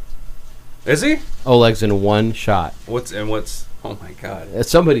 Oleg. Is he? Oleg's in one shot. What's, oh my god.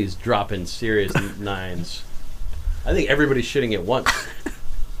 Somebody's dropping serious nines. I think everybody's shitting at once.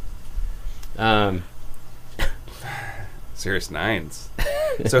 Serious nines.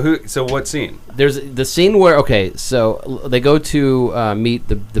 So what scene? There's the scene where so they go to meet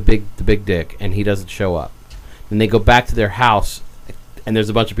the big dick, and he doesn't show up. Then they go back to their house, and there's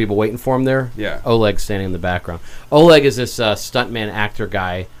a bunch of people waiting for him there. Yeah. Oleg's standing in the background. Oleg is this stuntman actor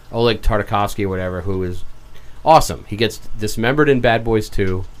guy, Oleg Tartakovsky or whatever, who is awesome. He gets dismembered in Bad Boys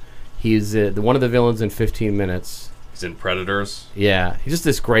 2. He's one of the villains in 15 Minutes. He's in Predators. Yeah, he's just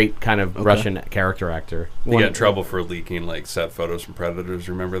this great kind of Russian character actor. He got in trouble for leaking like set photos from Predators.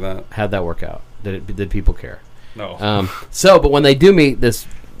 Remember that? How'd that work out? Did people care? No. But when they do meet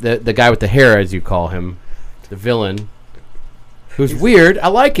the guy with the hair, as you call him, the villain, who's weird. I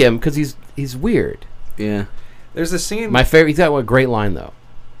like him because he's weird. Yeah. There's a scene. My favorite. He's got a great line though,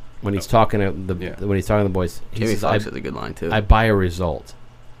 when he's talking to when he's talking to the boys. He Jamie says, Foxx has a good line too. I buy a result.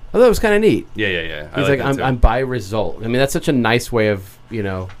 I thought it was kind of neat. Yeah. He's like, I'm by result. I mean, that's such a nice way of,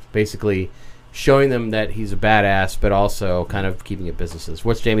 basically showing them that he's a badass, but also kind of keeping it businesses.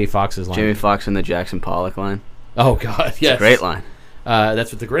 What's Jamie Foxx's line? Jamie Foxx in the Jackson Pollock line. Oh, God, yes. Great line.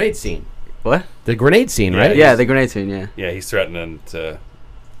 That's with the grenade scene. What? The grenade scene, right? Yeah, the grenade scene, yeah. Yeah, he's threatening to,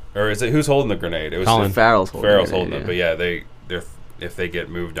 or is it who's holding the grenade? It was Colin. Farrell's holding it. But yeah, they're if they get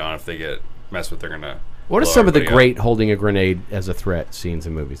moved on, if they get messed with, they're gonna. What are some of the great holding a grenade as a threat scenes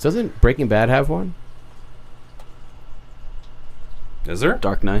in movies? Doesn't Breaking Bad have one? Is there?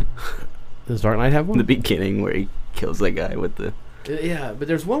 Dark Knight. Does Dark Knight have one? In the beginning where he kills that guy with the... Yeah, but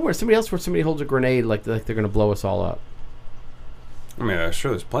there's one where somebody holds a grenade like they're going to blow us all up. I mean, I'm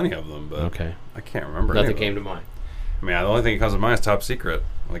sure there's plenty of them, but okay. I can't remember. Nothing came to mind. I mean, the only thing that comes to mind is Top Secret.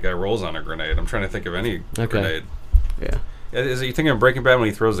 The guy rolls on a grenade. I'm trying to think of any grenade. Yeah. Is it, you thinking of Breaking Bad when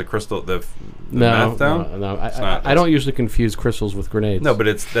he throws the crystal, the meth down? No. I don't usually confuse crystals with grenades. No, but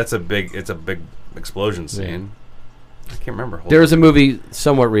it's a big explosion scene. I can't remember. There was a movie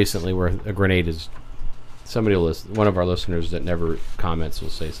somewhat recently where a grenade is. Somebody will listen. One of our listeners that never comments will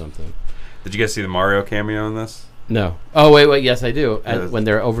say something. Did you guys see the Mario cameo in this? No. Oh wait. Yes, I do. When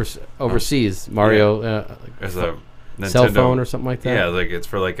they're overseas, Mario. There's a Nintendo cell phone or something like that. Yeah, like it's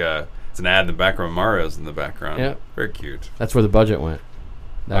for like it's an ad in the background. Mario's in the background. Yeah, very cute. That's where the budget went.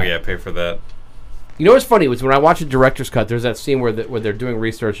 Oh yeah, pay for that. You know what's funny was when I watch a director's cut. There's that scene where they're doing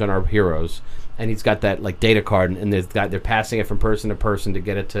research on our heroes, and he's got that like data card, and they're passing it from person to person to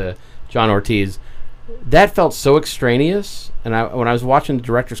get it to John Ortiz. That felt so extraneous, and when I was watching the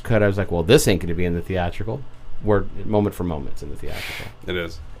director's cut, I was like, "Well, this ain't going to be in the theatrical." We're moment for moment it's in the theatrical. It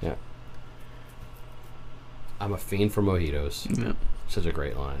is. Yeah. I'm a fiend for mojitos. Yeah. Such a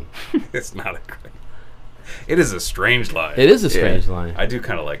great line. It's not a great. It is a strange line. It is a strange line. I do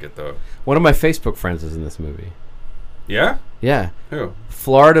kind of like it though. One of my Facebook friends is in this movie. Yeah? Yeah. Who?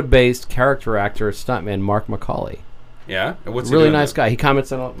 Florida-based character actor, stuntman Mark McCauley. Yeah. And what's really he doing nice guy. He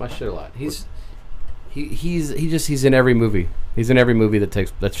comments on all my shit a lot. He's in every movie. He's in every movie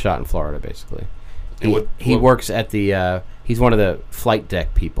that's shot in Florida, basically. He works at the. He's one of the flight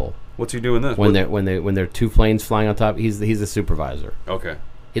deck people. What's he doing this? When there are two planes flying on top, he's the supervisor. Okay.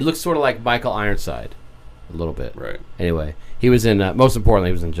 He looks sort of like Michael Ironside, a little bit. Right. Anyway, he was in. Most importantly,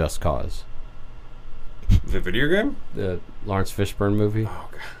 he was in Just Cause. The video game? The Lawrence Fishburne movie. Oh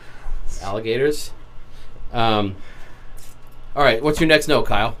god. Alligators. All right, what's your next note,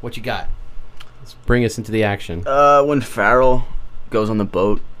 Kyle? What you got? Let's bring us into the action. When Farrell goes on the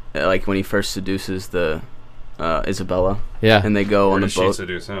boat, like when he first seduces the Isabella. Yeah. And they go on the boat. She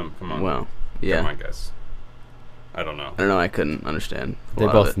seduce him? Come on. Well, yeah. Come on, guys. I don't know. I couldn't understand. They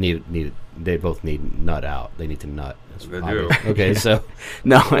both need nut out. They need to nut. They do. Okay, so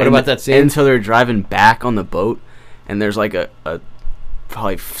no. What about that scene? And so they're driving back on the boat, and there's like a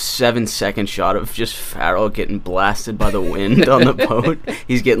probably 7-second shot of just Farrell getting blasted by the wind on the boat.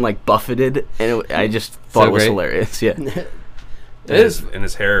 He's getting like buffeted, and I just thought it was hilarious. Yeah. And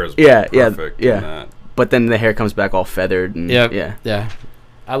his hair is perfect. Yeah. But then the hair comes back all feathered. And, yeah.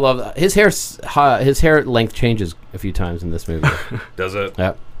 I love that. His hair length changes a few times in this movie. Does it?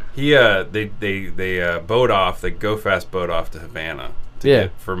 Yeah. They boat off. They go fast boat off to Havana.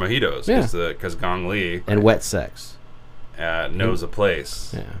 For mojitos. Because Gong Li and wet sex knows a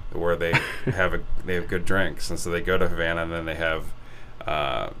place. Yeah. Where they have good drinks, and so they go to Havana, and then they have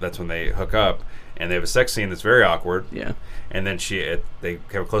that's when they hook up, and they have a sex scene that's very awkward. Yeah. And then they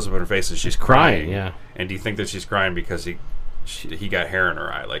have a close up on her face, and she's crying. Yeah. And do you think that she's crying because he got hair in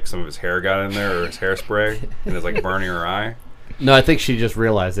her eye, like some of his hair got in there, or his hairspray, and it's like burning her eye? No, I think she just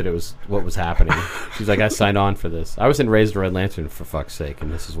realized that it was what was happening. She's like, I signed on for this. I was in Raise the Red Lantern, for fuck's sake, and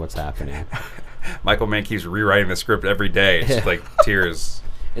this is what's happening. Michael Mann keeps rewriting the script every day. It's just like tears.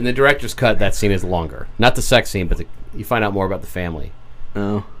 In the director's cut, that scene is longer. Not the sex scene, but you find out more about the family.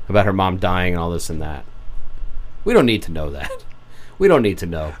 Oh. About her mom dying and all this and that. We don't need to know that. We don't need to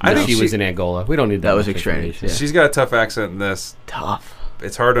know that she was in Angola. We don't need that was extraneous. Yeah. She's got a tough accent in this. Tough.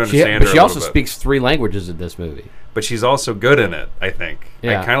 It's hard to understand her. But she also speaks 3 languages in this movie. But she's also good in it, I think.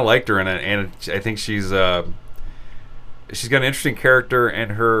 Yeah. I kind of liked her in it, and I think she's got an interesting character,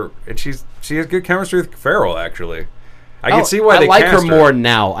 and she has good chemistry with Farrell, actually. I can see why they like cast her more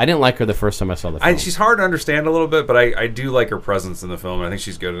now. I didn't like her the first time I saw the film. She's hard to understand a little bit, but I do like her presence in the film. I think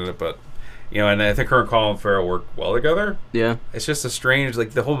she's good in it, but and I think her and Colin Farrell work well together. Yeah, it's just a strange,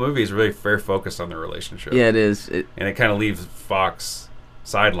 the whole movie is really very focused on their relationship. Yeah, it is, and it kind of leaves Fox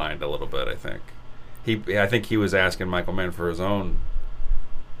sidelined a little bit. I think he was asking Michael Mann for his own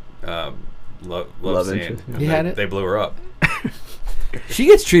love scene. He had it. They blew her up. She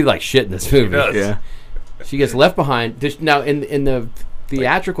gets treated like shit in this movie. She does. Yeah. She gets left behind. Now, in the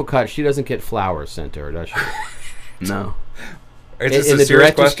theatrical cut, she doesn't get flowers sent to her, does she? No. Is this a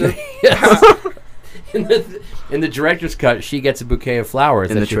serious question? In the director's cut, she gets a bouquet of flowers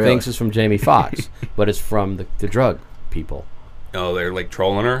that she thinks is from Jamie Foxx, but it's from the drug people. Oh, they're like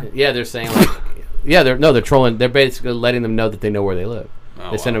trolling her? Yeah, they're saying they're trolling. They're basically letting them know that they know where they live.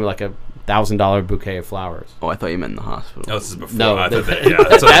 They send them like a $1,000 bouquet of flowers. Oh, I thought you meant in the hospital. No, this is before. No,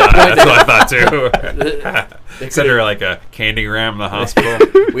 that's what I thought too. Send her like a candygram in the hospital.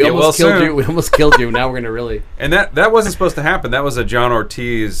 We almost killed you. We almost killed you. Now we're gonna really. And that wasn't supposed to happen. That was a John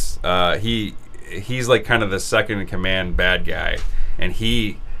Ortiz. He's like kind of the second in command bad guy, and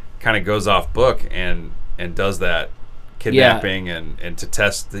he kind of goes off book and does that kidnapping and to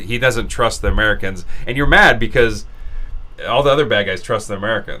test. He doesn't trust the Americans, and you're mad because all the other bad guys trust the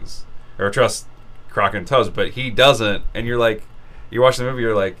Americans. Or trust Crockett and Tubbs, but he doesn't. And you're like, you're watching the movie,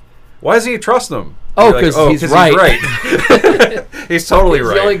 you're like, why doesn't he trust them? Oh, You're like, because he's right. right. He's totally He's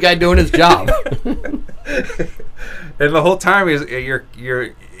right. the only guy doing his job. And the whole time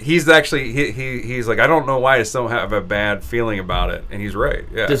he's actually he's like, I don't know why I still have a bad feeling about it, and he's right.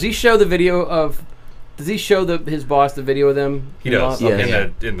 Yeah. Does he show the video of? Does he show his boss the video of them? He does. Yeah.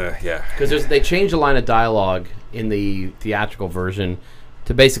 In the yeah. Because they changed a line of dialogue in the theatrical version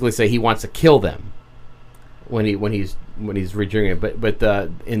to basically say he wants to kill them when he's redoing it. But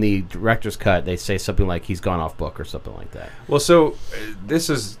in the director's cut, they say something like he's gone off book or something like that. Well, so this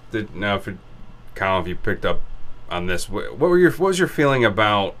is now for Colin, if you picked up on this, what was your feeling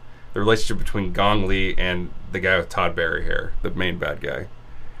about the relationship between Gong Li and the guy with Todd Barry hair, the main bad guy?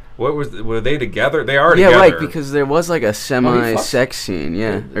 Were they together? They are together. Yeah, right, because there was like a semi-sex scene,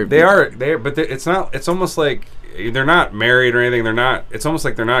 yeah. But it's not. It's almost like they're not married or anything. They're not. It's almost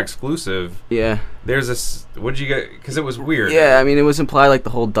like they're not exclusive. Yeah. There's this. What did you get? Because it was weird. Yeah, I mean, it was implied like the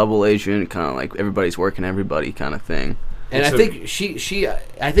whole double agent kind of like everybody's working everybody kind of thing. And I think she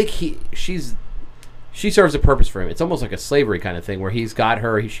serves a purpose for him. It's almost like a slavery kind of thing where he's got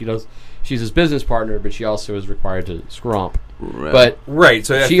her. She's his business partner, but she also is required to scrump. Right. But right.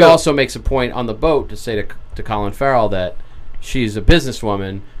 So she also makes a point on the boat to say to Colin Farrell that she's a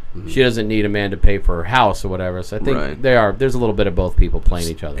businesswoman. Mm-hmm. She doesn't need a man to pay for her house or whatever. So I think there's a little bit of both people playing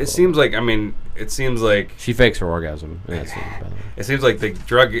each other. It seems like she fakes her orgasm in that scene, by the way. It seems like the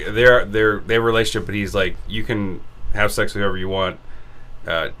drug they have a relationship, but he's like, you can have sex with whoever you want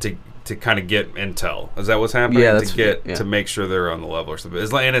to kind of get intel. Is that what's happening? Yeah, to make sure they're on the level or something.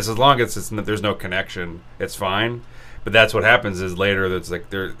 As long as there's no connection, it's fine. But that's what happens is later. That's like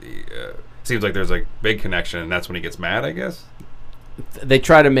seems like there's like big connection, and that's when he gets mad, I guess. They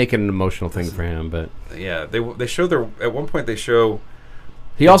try to make it an emotional thing for him, but yeah, they show at one point they show.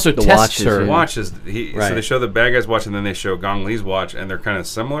 He also the tests her watches. So Right. they show the bad guy's watch, and then they show Gong Li's watch, and they're kind of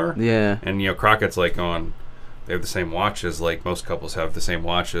similar. Yeah. And Crockett's like going, they have the same watches. Like most couples have the same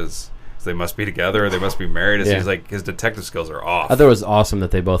watches. So they must be together. Or they must be married. It seems like his detective skills are off. I thought it was awesome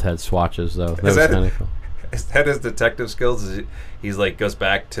that they both had swatches, though. That was kind of cool. Is that his detective skills? He's like goes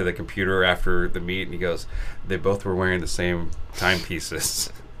back to the computer after the meet, and he goes, they both were wearing the same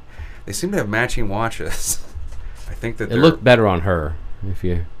timepieces. They seem to have matching watches. I think that it looked better on her. If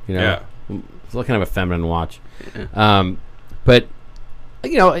you know, yeah. It's looking kind of a feminine watch. Yeah. But I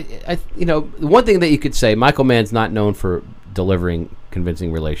one thing that you could say, Michael Mann's not known for delivering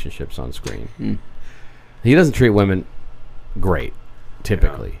convincing relationships on screen. Mm. He doesn't treat women great,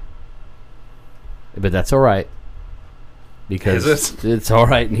 typically. Yeah. But that's all right. Because it's all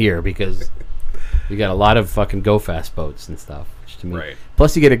right in here because you got a lot of fucking go fast boats and stuff. Which to me, right.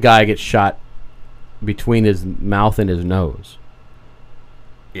 Plus you get a guy gets shot between his mouth and his nose.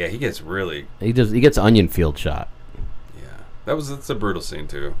 Yeah, he gets really. He gets onion field shot. Yeah, that's a brutal scene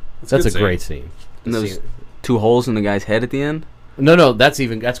too. That's a great scene. And those 2 holes in the guy's head at the end. No, that's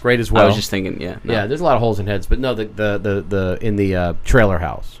great as well. I was just thinking, yeah. No. Yeah, there's a lot of holes in heads, but no, the in the trailer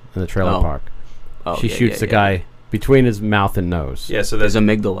house in the trailer park, she shoots the guy between his mouth and nose. Yeah, so there's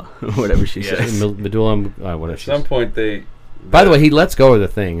amygdala, whatever she says. Medulla. Whatever. At some point, By the way, he lets go of the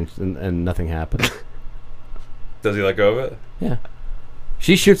thing, and nothing happens. Does he let go of it? Yeah.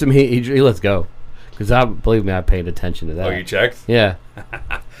 She shoots him. He lets go. Because believe me, I paid attention to that. Oh, you checked? Yeah.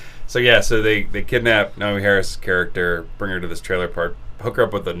 So they kidnap Naomi Harris' character, bring her to this trailer park, hook her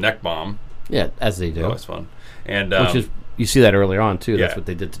up with a neck bomb. Yeah, as they do. Oh, it's fun. And which is you see that earlier on too. Yeah. That's what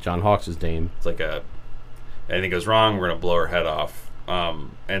they did to John Hawkes' Dame. It's like anything goes wrong, we're gonna blow her head off.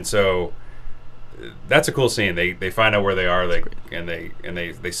 And so that's a cool scene. They find out where they are, they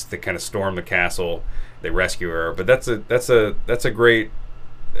kind of storm the castle. They rescue her, but that's a great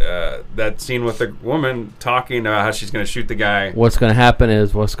that scene with the woman talking about how she's going to shoot the guy. What's going to happen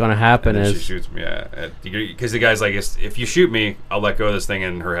is she shoots me. Yeah, because the guy's like, if you shoot me, I'll let go of this thing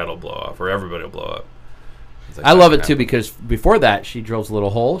and her head will blow off, or everybody will blow up. Like, I love it too because before that she drills a little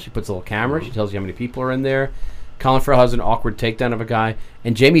hole. She puts a little camera. She tells you how many people are in there. Colin Farrell has an awkward takedown of a guy,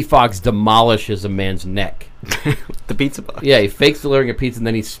 and Jamie Foxx demolishes a man's neck. The pizza box. Yeah, he fakes delivering a pizza, and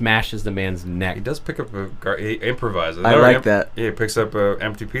then he smashes the man's neck. He does pick up he improvises. I like that. Yeah, he picks up an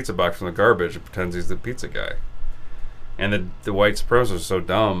empty pizza box from the garbage and pretends he's the pizza guy. And the white supremacists are so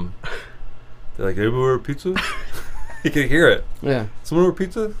dumb. They're like, "Anyone order pizza?" You can hear it. Yeah. Someone order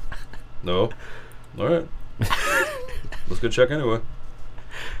pizza? No. All right. Let's go check anyway.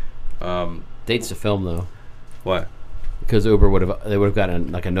 Dates the film though. What? Because Uber would have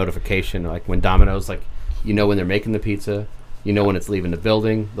gotten like a notification, like when Domino's, like when they're making the pizza, when it's leaving the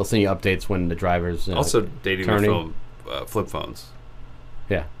building. They'll send you updates when the driver's also dating turning. the film flip phones.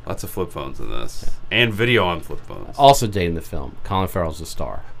 Yeah. Lots of flip phones in this, and video on flip phones. Also dating the film. Colin Farrell's the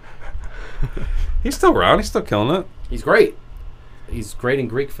star. He's still around. He's still killing it. He's great. He's great in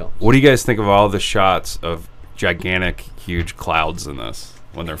Greek films. What do you guys think of all the shots of gigantic, huge clouds in this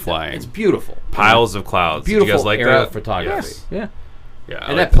when they're flying? It's beautiful. Piles of clouds. Beautiful Did you guys like aerial that? photography. Yes. Yeah. Yeah. I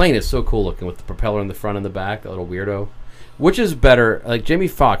And like that plane is so cool looking with the propeller in the front and the back, that little weirdo. Which is better? Like, Jamie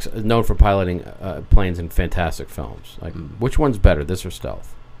Foxx is known for piloting planes in fantastic films. Like, which one's better, this or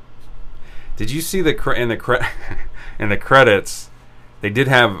Stealth? Did you see in the credits? They did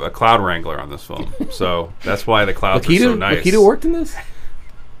have a cloud wrangler on this film, so that's why the clouds are so nice. Lakitu worked in this?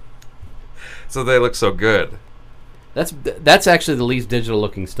 So they look so good. That's actually the least digital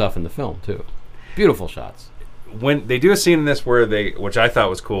looking stuff in the film too. Beautiful shots. When they do a scene in this where which I thought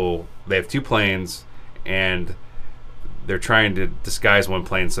was cool, they have two planes and they're trying to disguise one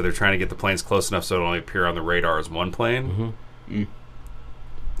plane, so they're trying to get the planes close enough so it only appear on the radar as one plane. Mm-hmm.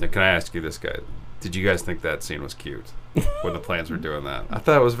 Now, can I ask you this, guy? Did you guys think that scene was cute when the planes were doing that? I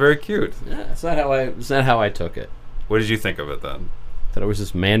thought it was very cute. Yeah, it's not how I took it. What did you think of it then? I thought it was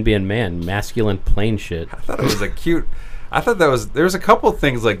just man being man, masculine plane shit. I thought it was I thought there was a couple of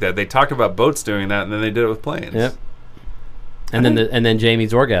things like that. They talked about boats doing that, and then they did it with planes. Yep. And then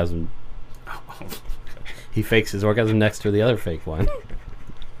Jamie's orgasm. He fakes his orgasm next to the other fake one.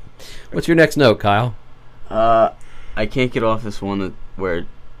 What's your next note, Kyle? I can't get off this one where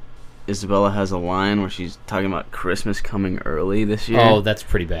Isabella has a line where she's talking about Christmas coming early this year. Oh, that's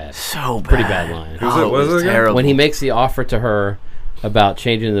pretty bad. So bad. Pretty bad line. Who's it? What is it again? terrible. When he makes the offer to her about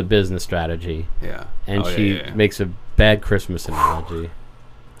changing the business strategy, Yeah. and Oh, she yeah. makes a bad Christmas analogy.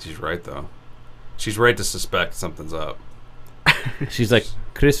 She's right, though. She's right to suspect something's up. She's like,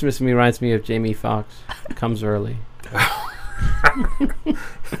 Christmas reminds me of Jamie Foxx. Comes early.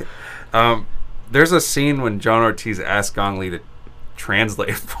 There's a scene when John Ortiz asked Gong Li to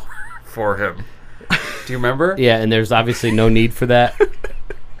translate for him. Do you remember? Yeah, and there's obviously no need for that.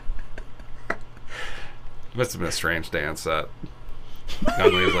 Must have been a strange day on set.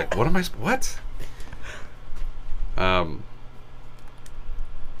 Gong Li was like, what? I'm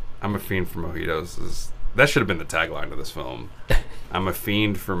a fiend for mojitos. That should have been the tagline of this film. I'm a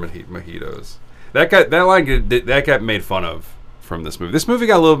fiend for mojitos. That line got made fun of from this movie. This movie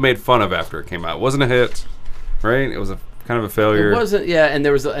got a little made fun of after it came out. It wasn't a hit, right? It was a kind of a failure. It wasn't, yeah, and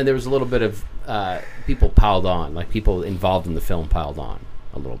there was a little bit of people piled on, like people involved in the film piled on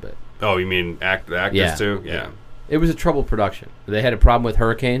a little bit. Oh, you mean the actors too? Yeah. It was a troubled production. They had a problem with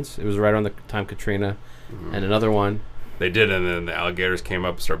hurricanes. It was right around the time Katrina, and another one. They did, and then the alligators came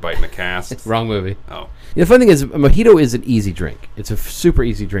up and started biting the cast. Wrong movie. Oh. The funny thing is, a mojito is an easy drink. It's a super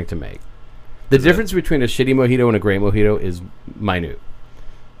easy drink to make. The difference between a shitty mojito and a great mojito is minute.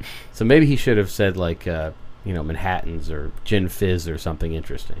 So maybe he should have said, like, Manhattans or gin fizz or something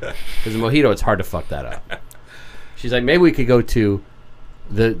interesting. Because a mojito, it's hard to fuck that up. She's like, maybe we could go to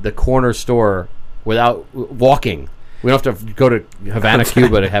the corner store without walking. We don't have to go to Havana,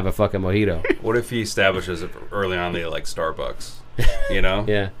 Cuba to have a fucking mojito. What if he establishes it early on they like Starbucks? You know?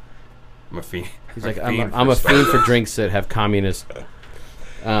 Yeah. I'm a fiend. He's like, I'm a fiend for drinks that have communist.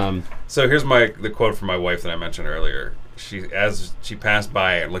 So here's the quote from my wife that I mentioned earlier. As she passed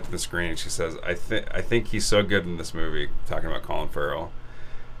by and looked at the screen, she says, I think he's so good in this movie, talking about Colin Farrell,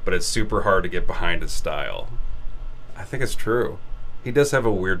 but it's super hard to get behind his style. I think it's true. He does have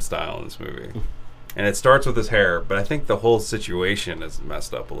a weird style in this movie. And it starts with his hair, but I think the whole situation is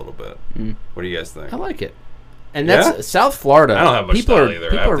messed up a little bit. What do you guys think? I like it. And that's South Florida. I don't have much style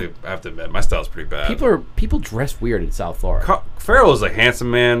either. I have to admit, my style's pretty bad. People dress weird in South Florida. Farrell is a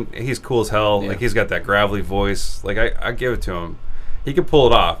handsome man. He's cool as hell. Yeah. Like, he's got that gravelly voice. Like, I give it to him. He could pull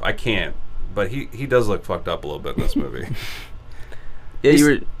it off. I can't. But he does look fucked up a little bit in this movie.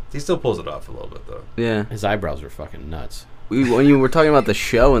 Yeah, he still pulls it off a little bit, though. Yeah. His eyebrows are fucking nuts. When you were talking about the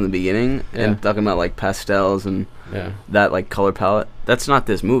show in the beginning Yeah. and talking about like pastels and Yeah. that like color palette, that's not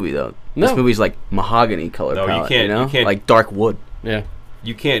this movie though. No. This movie's like mahogany color No, you palette. can't- You know? you can't- like dark wood. Yeah.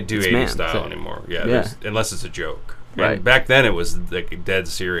 You can't do It's 80s man. style So- anymore. Yeah, Yeah. unless it's a joke. Right. And back then it was like dead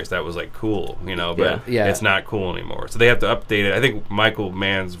serious. That was like cool, but Yeah. it's not cool anymore. So they have to update it. I think Michael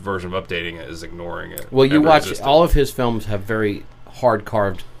Mann's version of updating it is ignoring it. Well, you Ever watch existed. all of his films have very hard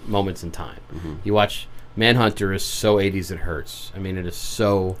carved moments in time. Mm-hmm. You watch Manhunter is so 80s it hurts. I mean, it is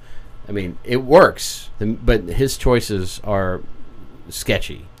so. I mean, it works, but his choices are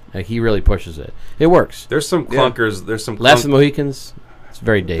sketchy. Like, he really pushes it. It works. There's some clunkers. There's some Last of the Mohicans, it's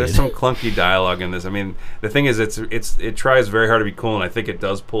very dated. There's some clunky dialogue in this. I mean, the thing is, it tries very hard to be cool, and I think it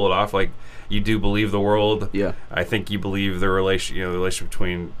does pull it off. Like, you do believe the world. Yeah. I think you believe the relationship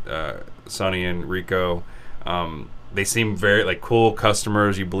between Sonny and Rico. they seem very like cool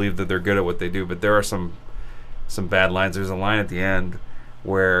customers. You believe that they're good at what they do, but there are some bad lines. There's a line at the end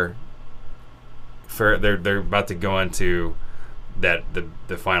where they're about to go into that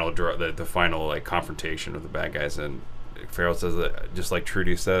the final the final like confrontation with the bad guys, and Farrell says that just like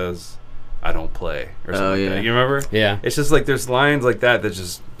Trudy says, "I don't play," or something like that. You remember? Yeah. It's just like there's lines like that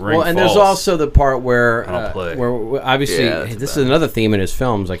just ring Well, and false. there's also the part where I don't play. where obviously Yeah, this is another theme in his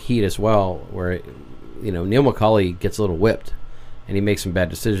films, like Heat as well, where Neil McCauley gets a little whipped, and he makes some bad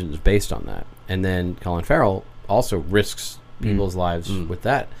decisions based on that, and then Colin Farrell also risks people's lives with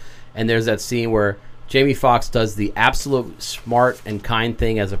that. And there's that scene where Jamie Foxx does the absolute smart and kind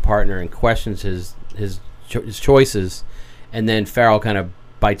thing as a partner and questions his choices, and then Farrell kind of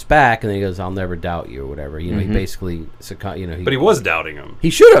bites back, and then he goes, "I'll never doubt you," or whatever. He basically, but he was doubting him. He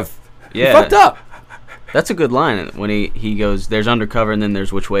should have. Yeah. He fucked up. That's a good line when he goes, "There's undercover, and then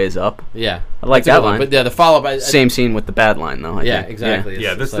there's which way is up." Yeah, I like That's a that good one. line. But yeah, the follow-up. Same scene with the bad line, though. I Yeah, think. exactly.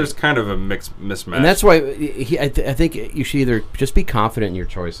 Yeah, It's there's like- kind of a mismatch. and that's why I think you should either just be confident in your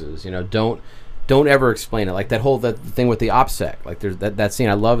choices. Don't ever explain it. Like that thing with the OPSEC. Like there's that scene.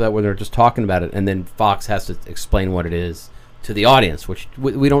 I love that when they're just talking about it, and then Fox has to explain what it is to the audience, which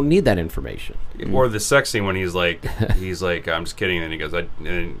we don't need that information. Or the sex scene when he's like, "I'm just kidding," and he goes, and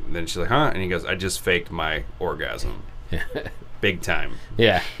then she's like, "Huh?" And he goes, "I just faked my orgasm, big time.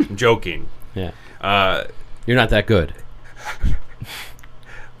 Yeah, I'm joking." yeah. You're not that good.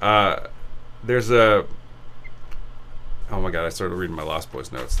 There's a. Oh my god! I started reading my Lost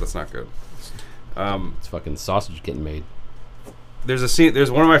Boys notes. That's not good. It's fucking sausage getting made. There's a scene.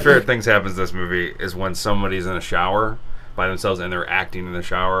 There's one of my favorite things happens in this movie is when somebody's in a shower by themselves and they're acting in the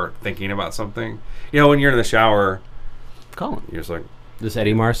shower, thinking about something. When you're in the shower, Colin. you're just like, This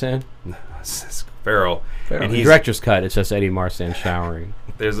Eddie Marsan. it's Farrell. And The he's director's cut. It's just Eddie Marsan showering.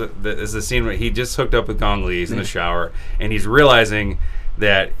 there's a scene where he just hooked up with Gong Li. He's in the shower and he's realizing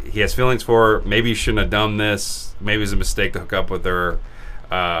that he has feelings for her. Maybe he shouldn't have done this. Maybe it was a mistake to hook up with her.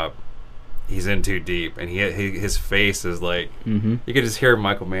 He's in too deep, and his face is like you could just hear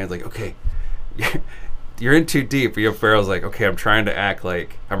Michael Mann's like, "Okay, you're in too deep." But Farrell's like, "Okay, I'm trying to act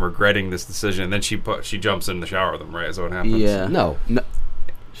like I'm regretting this decision." And then she jumps in the shower with him. Right? Is that what happens? Yeah. No.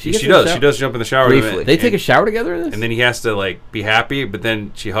 She gets in does. the She shower? does jump in the shower. with him, Briefly. They take a shower together in this? and then he has to like be happy. But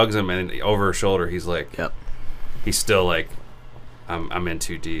then she hugs him, and over her shoulder, he's like, Yep. he's still like, I'm in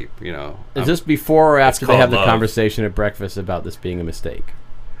too deep. Is this before or after they called have the love. conversation at breakfast about this being a mistake?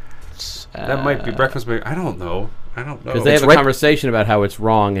 That might be breakfast. Maybe I don't know. Because they have a conversation about how it's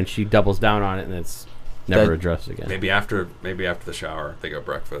wrong, and she doubles down on it, and it's never That- addressed again. Maybe after the shower, they go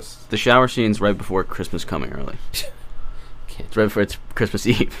breakfast. The shower scene's right before Christmas coming early. It's right before it's Christmas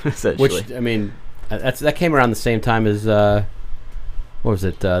Eve, essentially. Which, I mean, that came around the same time as, what was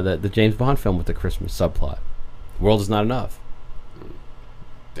it, the James Bond film with the Christmas subplot. The World Is Not Enough.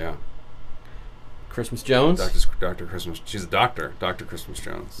 Yeah. Christmas Jones. Dr. Christmas. She's a doctor. Dr. Christmas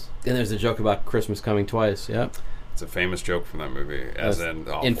Jones. And there's a joke about Christmas coming twice. Yep. It's a famous joke from that movie, as in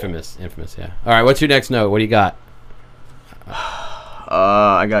awful. Infamous, yeah. All right, what's your next note? What do you got?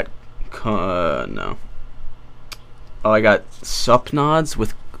 I got no. Oh, I got sup nods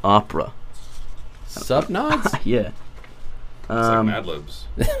with opera. Sup nods? Yeah. It's like Mad Libs.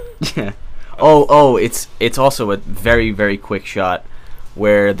 Yeah. Oh, it's also a very, very quick shot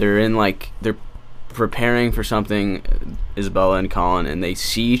where they're preparing for something, Isabella and Colin, and they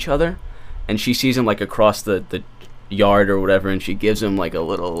see each other, and she sees him like across the yard or whatever, and she gives him like a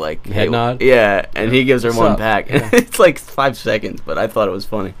little like Head nod? Yeah, and he gives her What's one up? back. Yeah. It's like 5 seconds, but I thought it was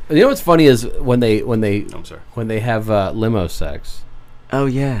funny. You know what's funny is when they I'm sorry. when they have limo sex. Oh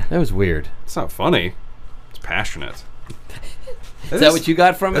yeah. That was weird. It's not funny. It's passionate. Is that what you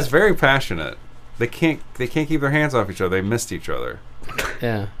got from It's it? very passionate. They can't keep their hands off each other. They missed each other.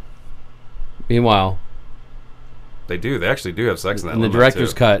 Yeah. Meanwhile, They do. They actually do have sex in that. in the limo,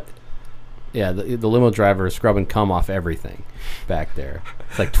 director's too. cut, yeah, the limo driver is scrubbing cum off everything back there.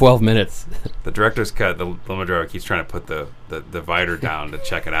 It's like 12 minutes. The director's cut. The limo driver keeps trying to put the divider down to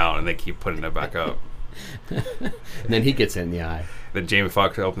check it out, and they keep putting it back up. And then he gets it in the eye. Then Jamie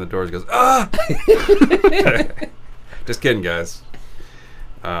Foxx opens the doors and goes, "Ah!" Just kidding, guys.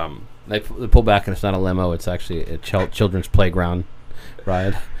 They pull back, and it's not a limo. It's actually a children's playground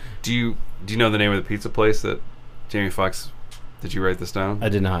ride. Do you know the name of the pizza place that Jamie Foxx? Did you write this down? I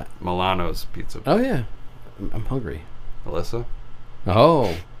did not. Milano's Pizza. Oh, yeah. I'm hungry. Alyssa?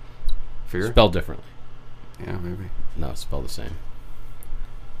 Oh. Fear? Spelled differently. Yeah, maybe. No, it's spelled the same.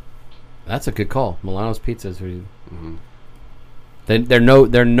 That's a good call. Milano's Pizzas. Mm-hmm.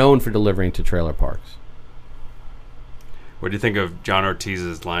 They're known for delivering to trailer parks. What do you think of John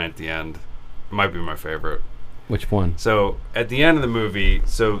Ortiz's line at the end? It might be my favorite. Which one? So at the end of the movie,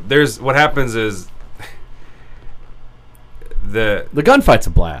 so there's what happens is the gunfight's a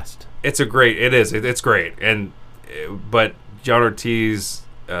blast. it's great, and but John Ortiz,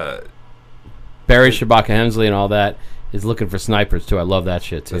 Barry Shabaka Hemsley and all that is looking for snipers too. I love that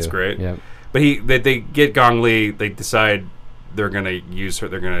shit too. That's great. Yeah. but they get Gong Li. They decide they're gonna use her.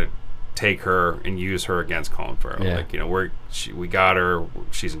 They're gonna take her and use her against Colin Farrell. Yeah. Like, you know, we got her.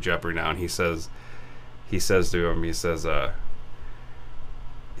 She's in jeopardy now. And he says to him, he said,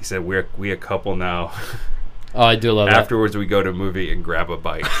 we a couple now. Oh, I do love that. Afterwards, we go to a movie and grab a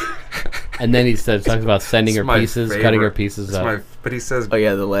bite. And then he talks about sending her pieces, cutting her pieces up. But he says, Oh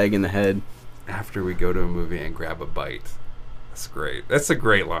yeah, the leg and the head. after we go to a movie and grab a bite. That's great. That's a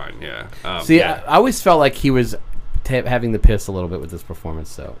great line. Yeah. See, yeah. I always felt like he was having the piss a little bit with this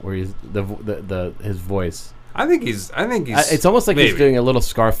performance, though, where he's his voice. I think he's. It's almost like he's doing a little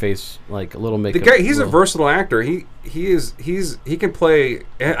Scarface, like a little makeup. The guy, he's a versatile actor. He can play.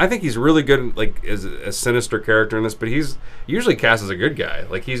 I think he's really good, like as a sinister character in this. But he's usually cast as a good guy.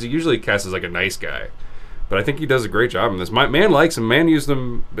 Like he's usually cast as like a nice guy. But I think he does a great job in this. Man likes him. Man used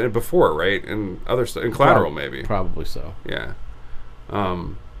him before, right? And other stuff, in Collateral, maybe. Probably so. Yeah.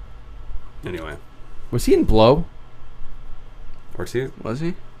 Anyway, Was he in Blow? Ortiz? Was he?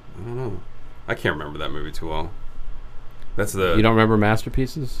 I don't know. I can't remember that movie too well. That's the You don't remember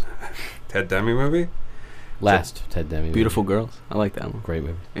Masterpieces? Ted Demme movie. Last Ted Demme. Beautiful Girls. I like that one. Great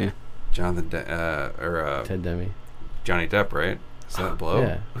movie. Yeah. Ted Demme. Johnny Depp, right? Is that Blow?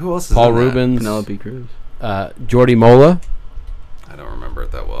 Yeah. Who else is Paul in that? Rubens. Penelope Cruz. Jordi Mola. I don't remember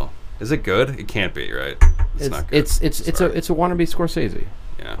it that well. Is it good? It can't be, right? It's not good. It's a Sorry. it's a wannabe Scorsese.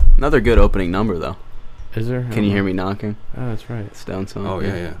 Yeah. Another good opening number though. Is there? Can you hear me knocking? Oh, that's right. Stone song. Oh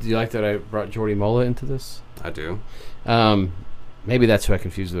yeah. Do you like that I brought Jordi Mola into this? I do. Maybe that's who I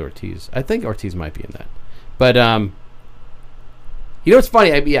confused with Ortiz. I think Ortiz might be in that. But you know what's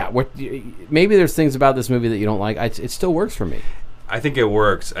funny? Maybe there's things about this movie that you don't like. It still works for me. I think it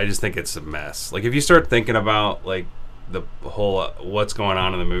works. I just think it's a mess. Like if you start thinking about like the whole what's going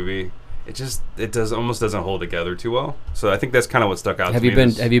on in the movie, it almost doesn't hold together too well. So I think that's kind of what stuck out. Have to you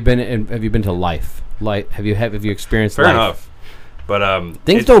me. been to Life? Have you experienced Fair Life? enough. But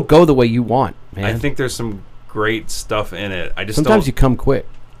Things don't go the way you want, man. I think there's some great stuff in it. I just sometimes you come quick.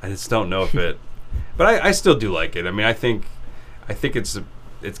 I just don't know if it. But I still do like it. I mean, I think it's an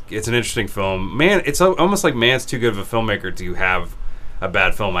interesting film. Man, it's almost like Man's too good of a filmmaker to have a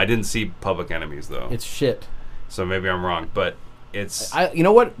bad film. I didn't see Public Enemies though. It's shit. So maybe I'm wrong, but it's. You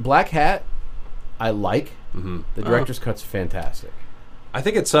know what? Black Hat, I like. Mhm. The director's cut's fantastic. I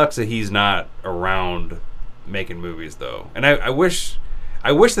think it sucks that he's not around making movies though, and I wish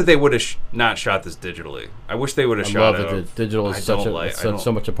that they would have not shot this digitally. I wish they would have I shot love it. that the digital is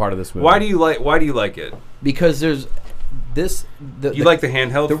so much a part of this movie. Why do you like it? Because there's this. You like the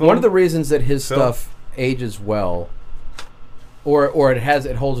handheld film? One of the reasons that his Film? stuff ages well, or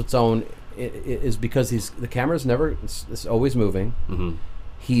it holds its own, is because the camera's never. It's always moving. Mm-hmm.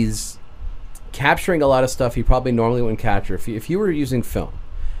 He's capturing a lot of stuff he probably normally wouldn't capture if you were using film,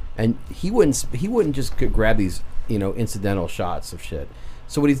 and he wouldn't just grab these incidental shots of shit.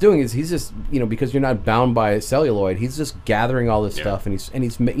 So what he's doing is he's just because you're not bound by celluloid, he's just gathering all this stuff, and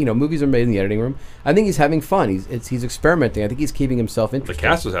he's movies are made in the editing room. I think he's having fun. He's experimenting. I think he's keeping himself The interested.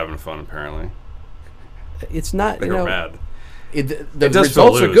 cast was having fun apparently. It's not They were mad. The It does feel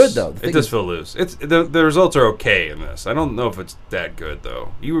results are loose. good though. It does feel loose. It's the results are okay in this. I don't know if it's that good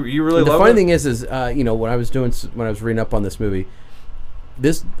though. You really The love funny it? thing is when I was reading up on this movie,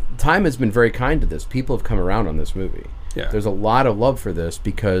 this time has been very kind to this. People have come around on this movie. Yeah. There's a lot of love for this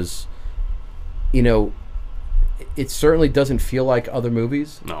because, it certainly doesn't feel like other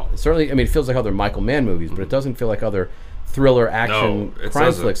movies. No. It feels like other Michael Mann movies, but it doesn't feel like other thriller action No, it crime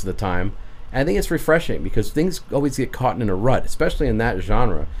doesn't. flicks at the time. And I think it's refreshing because things always get caught in a rut, especially in that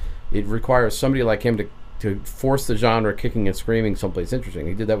genre. It requires somebody like him to force the genre kicking and screaming someplace interesting.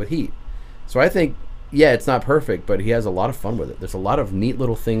 He did that with Heat. So I think, it's not perfect, but he has a lot of fun with it. There's a lot of neat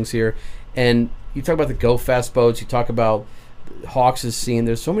little things here. And you talk about the Go Fast boats, you talk about Hawks' scene.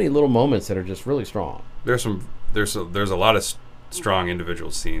 There's so many little moments that are just really strong. There's a lot of strong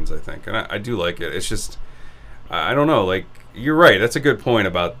individual scenes, I think, and I do like it. It's just I don't know. Like you're right. That's a good point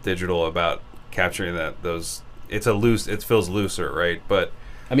about digital, about capturing those. It feels looser, right? But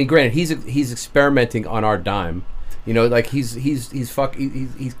I mean, granted, he's experimenting on our dime.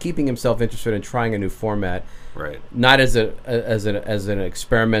 He's keeping himself interested in trying a new format. right. Not as an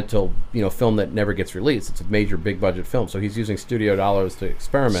experimental film that never gets released. It's a major big budget film, so he's using studio dollars to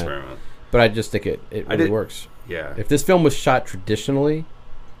experiment. But I just think it really works. Yeah. If this film was shot traditionally,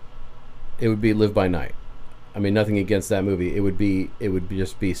 it would be Live by Night. I mean, nothing against that movie. It would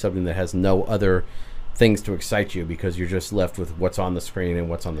just be something that has no other things to excite you because you're just left with what's on the screen and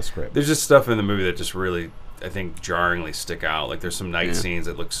what's on the script. There's just stuff in the movie that just really, I think, jarringly stick out. Like there's some night scenes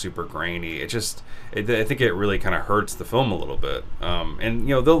that look super grainy. I think it really kind of hurts the film a little bit. And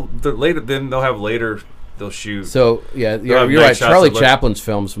they'll shoot. So yeah, you're right. Charlie Chaplin's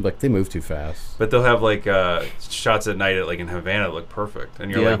films, like they move too fast. But they'll have like shots at night, like in Havana, that look perfect, and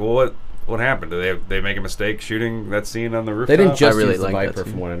you're like, well, what happened? Did they make a mistake shooting that scene on the rooftop? They didn't just really use the like Viper,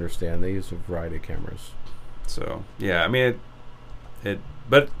 from what I understand. They used a variety of cameras. So yeah, I mean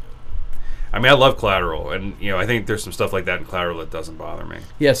but I mean, I love Collateral, and I think there's some stuff like that in Collateral that doesn't bother me.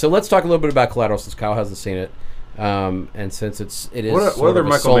 Yeah, so let's talk a little bit about Collateral since Kyle hasn't seen it, and since it is what sort other of a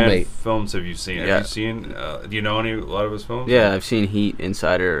Michael Mann soulmate. films have you seen? Yeah. Have you seen? Do you know a lot of his films? Yeah, I've seen Heat,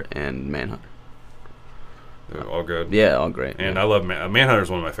 Insider, and Manhunter. They're all good. Yeah, all great. And I love Manhunter is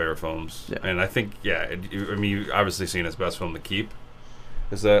one of my favorite films. Yeah. And I think you've obviously seen his best film, The Keep.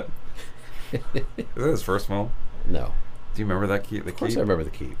 Is that his first film? No. Do you remember that Keep? Of course I remember The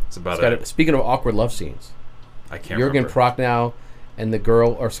Keep. It's about speaking of awkward love scenes, I can't Jürgen remember. Prochnow and the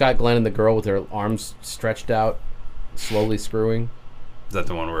girl, or Scott Glenn and the girl with their arms stretched out, slowly screwing. Is that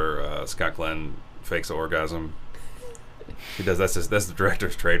the one where Scott Glenn fakes an orgasm? He does. That's the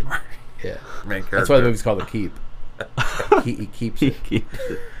director's trademark. Yeah. Main character. That's why the movie's called The Keep. he keeps it.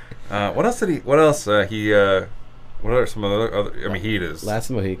 What else did he? What else? What are some other? I mean, Heat is Last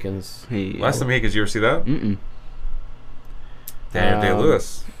of the Mohicans. Last of the Mohicans. You ever see that? Mm-mm. Daniel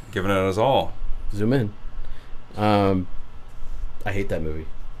Day-Lewis giving it his all. Zoom in. I hate that movie.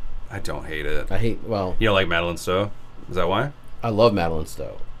 I don't hate it. You don't like Madeline Stowe? Is that why? I love Madeline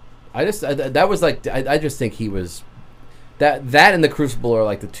Stowe. I just think he was that and The Crucible are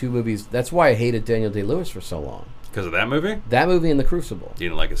like the two movies. That's why I hated Daniel Day-Lewis for so long. Because of that movie? That movie and The Crucible. You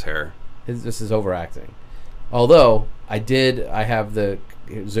didn't like his hair. This is overacting. Although I have the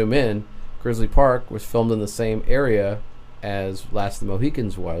zoom in. Grizzly Park was filmed in the same area as Last of the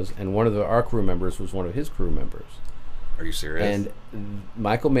Mohicans was, and one of our crew members was one of his crew members. Are you serious? And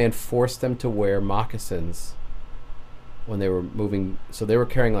Michael Mann forced them to wear moccasins when they were moving. So they were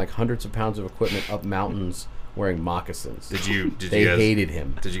carrying like hundreds of pounds of equipment up mountains wearing moccasins. They hated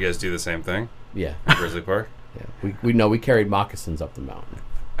him. Did you guys do the same thing? Yeah. At Grizzly Park? Yeah. We carried moccasins up the mountain.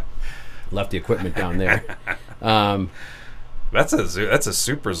 Left the equipment down there. That's a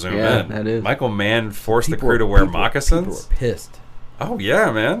super zoom in. That is. Michael Mann forced the crew to wear moccasins? People were pissed. Oh,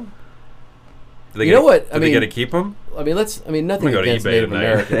 yeah, man. Did they get to keep them? I mean, nothing go to against eBay Native tonight.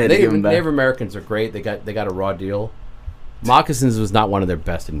 Americans. They give 'em back. Native Americans are great. They got a raw deal. Moccasins was not one of their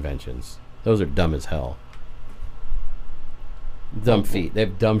best inventions. Those are dumb as hell. Dumb feet. They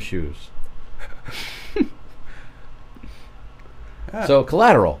have dumb shoes. So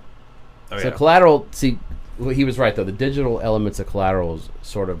Collateral. Oh, So yeah. Collateral. See, he was right though. The digital elements of Collateral is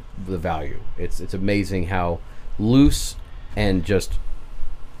sort of the value. It's amazing how loose and just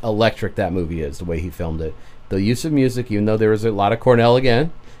electric that movie is. The way he filmed it. The use of music, even though there was a lot of Cornell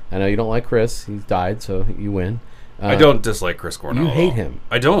again. I know you don't like Chris. He's died, so you win. I don't dislike Chris Cornell. You at hate all. him.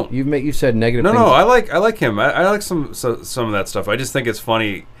 I don't. You said negative. No, things. I like him. I like some of that stuff. I just think it's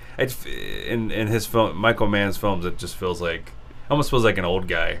funny. In his film, Michael Mann's films, it just almost feels like an old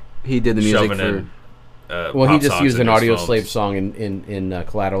guy. He did the music shoving for. in. Well, he pop just songs used in an his Audio films. Slave song in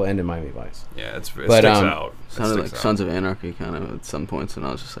Collateral and in Miami Vice. Yeah, it But, sticks out. Sounded like Sticks out. Sons of Anarchy kind of at some points, and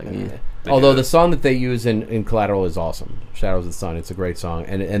I was just like, yeah. Although did. the song that they use in Collateral is awesome, Shadows of the Sun. It's a great song,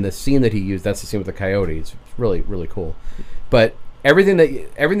 and the scene that he used, that's the scene with the coyote. It's really really cool. But everything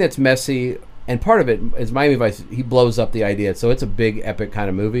that's messy, and part of it is Miami Vice. He blows up the idea, so it's a big epic kind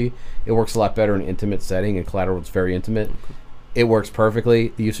of movie. It works a lot better in an intimate setting, and Collateral is very intimate. It works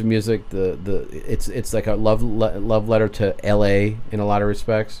perfectly. The use of music, it's like a love letter to L.A. in a lot of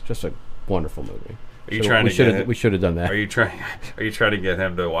respects. Just a wonderful movie. Are you trying to get it? We should have done that. Are you trying to get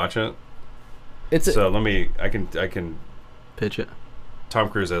him to watch it? It's So I can. Pitch it. Tom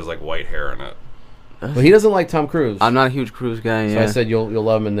Cruise has like white hair in it. well, he doesn't like Tom Cruise. I'm not a huge Cruise guy. So Yeah. I said you'll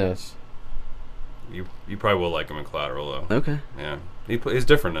love him in this. You probably will like him in Collateral though. Okay. Yeah, he's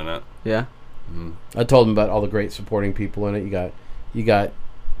different in it. Yeah. I told him about all the great supporting people in it. You got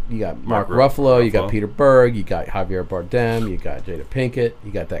Mark Ruffalo, you got Peter Berg, you got Javier Bardem, you got Jada Pinkett,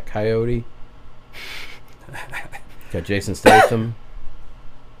 you got that coyote, you got Jason Statham.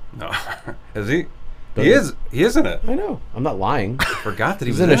 No, is he? Doesn't- He is in it. I know. I'm not lying. I forgot that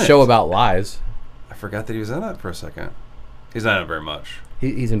he He's was in a it. show about lies. I forgot that he was in it for a second. He's not in it very much,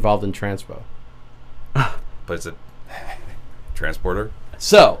 He's involved in Transpo. but it's a transporter.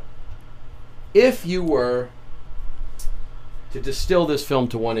 So, if you were to distill this film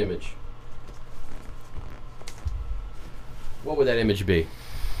to one image, What would that image be?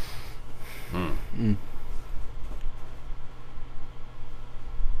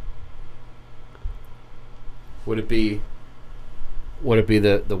 Would it be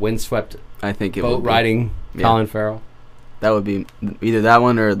the windswept I think it boat would be. riding Yeah. Colin Farrell? That would be either that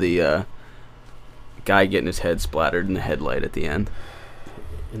one or the guy getting his head splattered in the headlight at the end.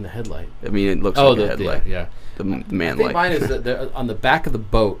 In the headlight. I mean, it looks Oh, like a headlight. yeah. The I man think light. mine is that on the back of the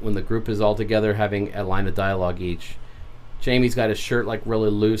boat when the group is all together having a line of dialogue each. Jamie's got his shirt like really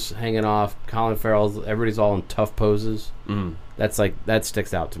loose, hanging off. Colin Farrell's, everybody's all in tough poses. That's like, that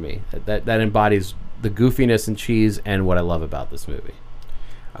sticks out to me. That embodies the goofiness and cheese and what I love about this movie.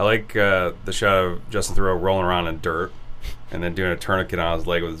 I like the shot of Justin Theroux rolling around in dirt and then doing a tourniquet on his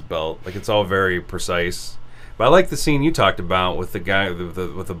leg with his belt. Like, it's all very precise. But I like the scene you talked about with the guy with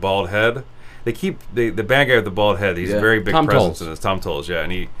the bald head. They keep the bad guy with the bald head. He's a very big Tom presence Tolles. in this. Tom Tolles,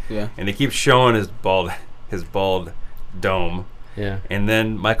 Yeah. and they keep showing his bald dome. Yeah. And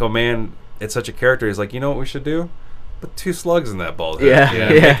then Michael Mann, it's such a character. He's like, you know what we should do? Put 2 slugs in that bald head. Yeah.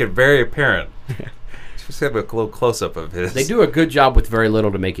 Make it very apparent. Just have a little close up of his. They do a good job with very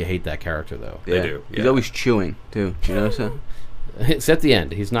little to make you hate that character, though. They Yeah. do. He's Yeah. always chewing too. Do you notice that? It's at the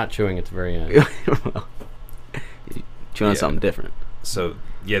end. He's not chewing at the very end. Chewing on Yeah. something different. So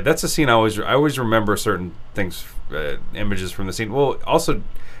yeah, that's a scene I always remember certain things, images from the scene. Well, also,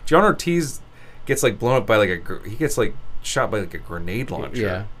 John Ortiz gets like blown up by like he gets like shot by like a grenade launcher.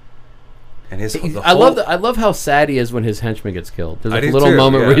 Yeah. And his I love how sad he is when his henchman gets killed. There's I like a do little too,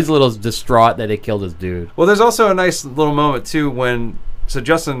 moment where yeah. he's a little distraught that they killed his dude. Well, there's also a nice little moment too when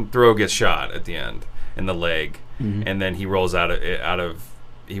Justin Theroux gets shot at the end in the leg, and then he rolls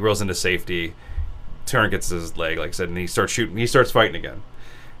he rolls into safety. Turner gets his leg, like I said, and he starts shooting. He starts fighting again.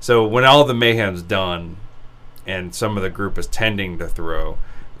 So when all the mayhem's done, and some of the group is tending to Theroux,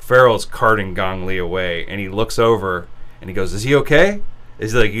 Farrell's carting Gong Li away, and he looks over and he goes, "Is he okay?"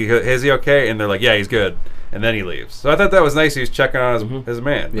 Is he okay? And they're like, "Yeah, he's good." And then he leaves. So I thought that was nice. He was checking on his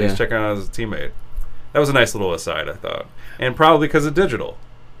man. Yeah. He's checking on his teammate. That was a nice little aside, I thought, and probably because of digital,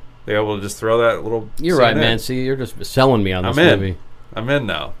 they were able to just throw that little. You're scene right, in. man. See, you're just selling me on this I'm in. movie. I'm in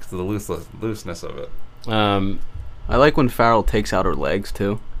now because of the looseness of it. I like when Farrell takes out her legs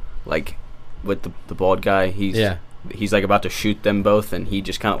too, like with the bald guy. He's like about to shoot them both, and he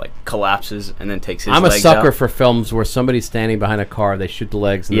just kind of like collapses and then takes his. I'm a legs sucker out. for films where somebody's standing behind a car, they shoot the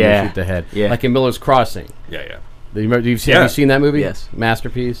legs, and then Yeah. they shoot the head. Yeah. Like in Miller's Crossing. Yeah. Have you Yeah. seen that movie? Yes.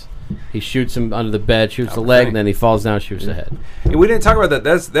 Masterpiece. He shoots him under the bed, shoots the leg, and then he falls down and shoots the head. Yeah, we didn't talk about that.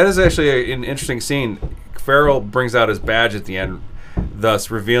 That is actually an interesting scene. Farrell brings out his badge at the end,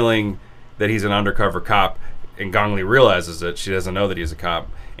 thus revealing that he's an undercover cop. And Gong Li realizes it. She doesn't know that he's a cop,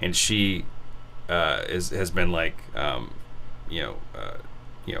 and she has been like,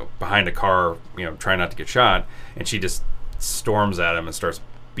 behind a car, trying not to get shot. And she just storms at him and starts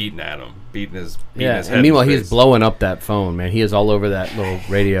beating his head. And meanwhile, in his he's face. blowing up that phone, man. He is all over that little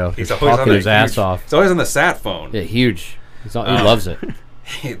radio. He's always on talking the his ass huge- off. It's always on the sat phone. Yeah, huge. He loves it.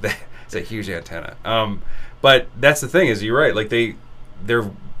 It's a huge antenna. But that's the thing is, you're right. Like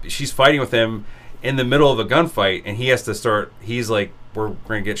she's fighting with him in the middle of a gunfight, and he has to start. He's like, we're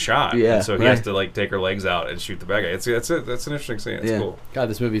gonna get shot. Yeah, And so he right. has to like take her legs out and shoot the bad guy. That's an interesting scene. It's Yeah. cool. God,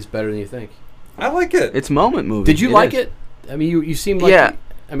 this movie's better than you think. I like it. It's moment movie. Did you like is. it? I mean, you seem like... Yeah.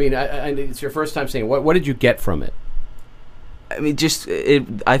 I mean, I it's your first time seeing it. What did you get from it? I mean,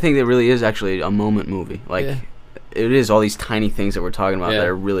 I think it really is actually a moment movie. Like, Yeah. it is all these tiny things that we're talking about Yeah. that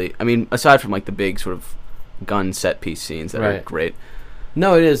are really. I mean, aside from like the big sort of gun set piece scenes that are Right. great.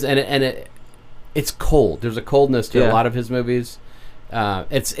 No, it is, and it's cold. There's a coldness to a Yeah. lot of his movies.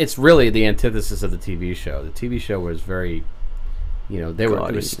 It's really the antithesis of the TV show. The TV show was very, it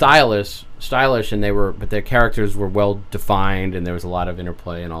Gaudy. was stylish, and but their characters were well defined, and there was a lot of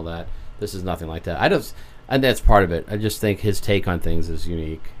interplay and all that. This is nothing like that. And that's part of it. I just think his take on things is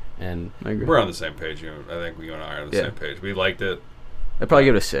unique, and I agree. We're on the same page. I think you and I are on the Yeah. same page. We liked it. I'd probably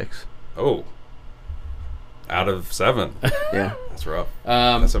give it a 6. Oh, out of 7. Yeah. That's rough.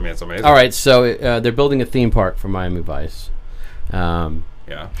 All That's amazing. right. So they're building a theme park for Miami Vice,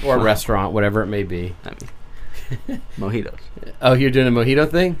 Yeah. or a restaurant, whatever it may be. I mean, mojitos. Oh, you're doing a mojito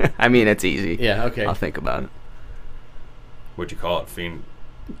thing? I mean, it's easy. Yeah. Okay. I'll think about it. What'd you call it? Fiend.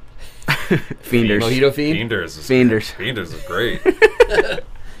 Fienders. Mojito fiend. Fienders. Fienders. Fienders is great.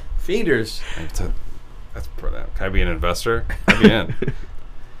 Fienders. Can I be an investor? I'd be in.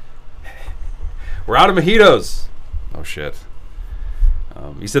 We're out of mojitos. Oh shit.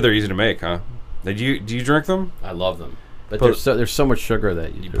 You said they're easy to make, huh? Do you drink them? I love them, but Put- there's so much sugar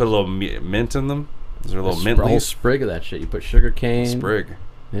that You put a little mint in them. Is there a little mint a whole leaf? sprig of that shit. You put sugar cane. Sprig.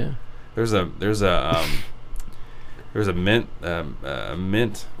 Yeah. There's a There was a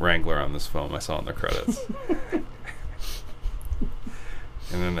mint wrangler on this film. I saw in the credits.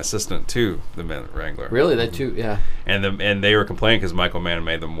 And an assistant to the mint wrangler. Really, that too? Yeah. And they were complaining because Michael Mann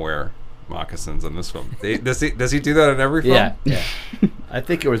made them wear moccasins in this film. Does he do that in every film? Yeah, yeah. I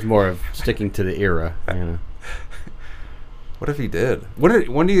think it was more of sticking to the era. You know. What if he did?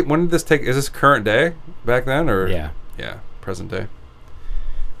 When did this take? Is this current day back then or? Yeah. Yeah, present day.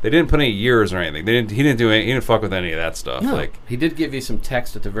 They didn't put any years or anything. He didn't fuck with any of that stuff. No. Like He did give you some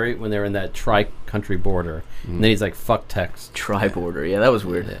text at the when they're in that tri-country border, and then he's like, "Fuck text." Tri-border. Yeah, that was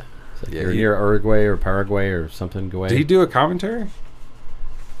weird. Yeah. It's like Yeah, you're he- near Uruguay or Paraguay or something. did he do a commentary?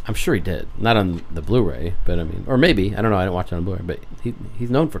 I'm sure he did. Not on the Blu-ray, but I mean, or maybe I don't know. I didn't watch it on Blu-ray, but he's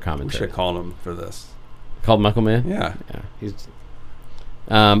known for We commentary. should have called him for this. Called Michael Mann. Yeah. Yeah. He's.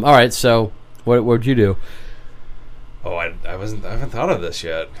 All right. So, what would you do? Oh, I haven't thought of this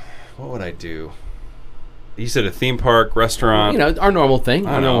yet. What would I do? You said a theme park, restaurant. You know, our normal thing,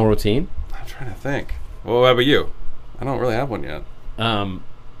 I our know. normal routine. I'm trying to think. Well, what about you? I don't really have one yet.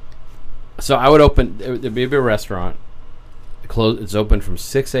 So I would open. There'd be a restaurant. It's open from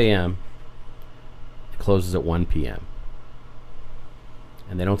 6 a.m. It closes at 1 p.m.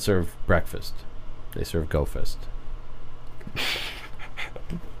 And they don't serve breakfast. They serve GoFest.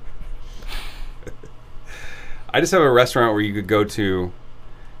 I just have a restaurant where you could go to,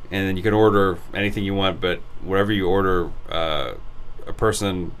 and then you can order anything you want. But whatever you order, a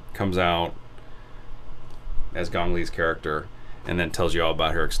person comes out as Gong Li's character, and then tells you all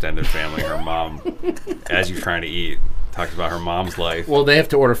about her extended family, her mom, as you're trying to eat. Talks about her mom's life. Well, they have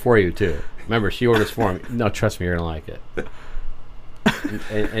to order for you too. Remember, she orders for him. No, trust me, you're gonna like it.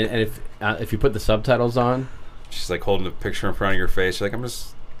 and if you put the subtitles on, She's like holding a picture in front of your face. She's like, I'm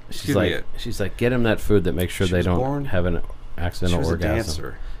just. she's like, get him that food that makes sure She they was don't born- have an She accidental was orgasm. a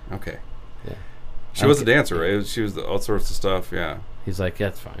dancer. Okay. Yeah. She was a dancer, right? She was all sorts of stuff. Yeah. He's like, yeah,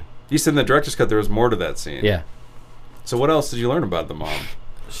 that's fine. You said in the director's cut there was more to that scene. Yeah. So what else did you learn about the mom?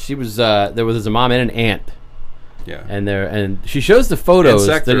 She was there was a mom and an aunt. Yeah. And she shows the photos.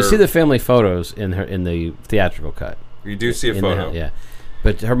 Sector- You see the family photos in the theatrical cut. You do see a In the photo. hell, yeah.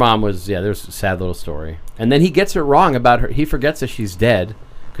 But her mom was there's a sad little story. And then he gets it wrong about her. He forgets that she's dead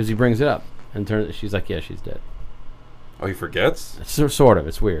because he brings it up and she's like, yeah, she's dead. Oh, he forgets? Sort of.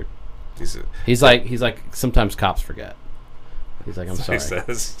 It's weird. He's He's like sometimes cops forget. He's like, I'm that's what sorry.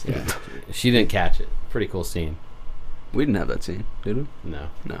 he says. Yeah. She didn't catch it. Pretty cool scene. We didn't have that scene, did we? No.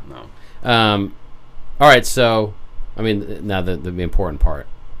 No. All right, so I mean, now the important part,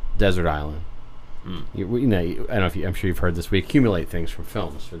 Desert Island. I don't know if I'm sure you've heard this. We accumulate things from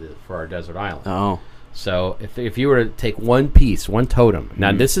films for our Desert Island. Oh. So if you were to take one piece, one totem.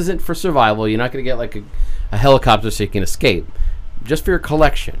 Now this isn't for survival. You're not going to get like a helicopter so you can escape. Just for your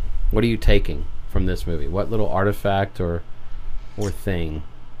collection, what are you taking from this movie? What little artifact or thing?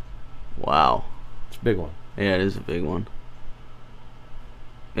 Wow. It's a big one. Yeah, it is a big one.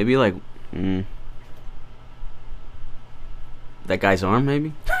 Maybe like that guy's arm,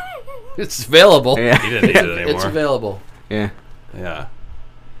 maybe? It's available. Yeah. He didn't need it anymore. It's available. Yeah. Yeah.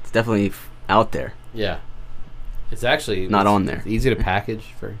 It's definitely out there. Yeah. It's actually Not on there. It's easy to package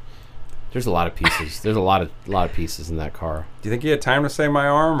for. There's a lot of pieces. There's a lot of pieces in that car. Do you think he had time to save my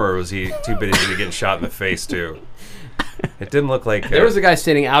arm, or was he too busy getting shot in the face too? It didn't look like There was a guy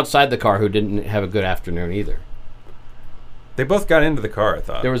standing outside the car who didn't have a good afternoon either. They both got into the car. I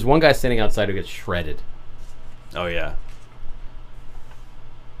thought. There was one guy standing outside who gets shredded. Oh yeah.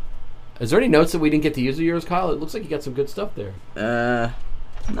 Is there any notes that we didn't get to use of yours, Kyle? It looks like you got some good stuff there.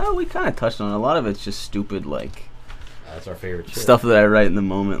 No, we kind of touched on it. A lot of it's just stupid, like That's our favorite shit. stuff that I write in the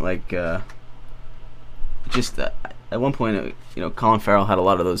moment. Like, just at one point, Colin Farrell had a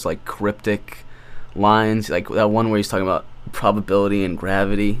lot of those like cryptic lines, like that one where he's talking about probability and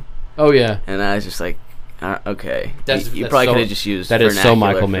gravity, Oh yeah, and I was just like, okay, That's- you that's probably so- could have just used that is so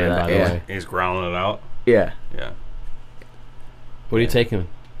vernacular Michael for Mann, that. by the Yeah. way. He's growling it out. Yeah. Yeah. What are you taking?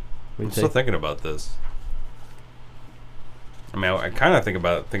 What I'm do still you take? thinking about this. I mean, I kind of think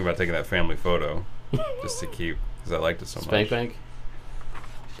about taking that family photo just to keep because I liked it so Spank much. Bank.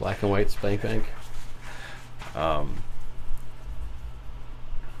 Black and white Spank Bank. Let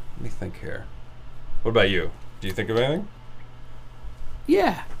me think here. What about you? Do you think of anything?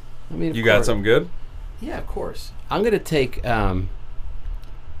 Yeah, I mean, of You got course. something good? Yeah, of course. I'm gonna take.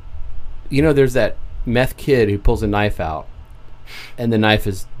 There's that meth kid who pulls a knife out, and the knife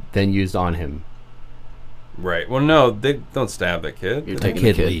is then used on him. Right. Well, no, they don't stab that kid. You're The taking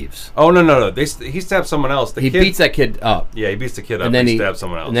kid the kid. leaves. Oh no! He stabs someone else. The He kid, beats that kid up, Yeah, he beats the kid up and then he stabs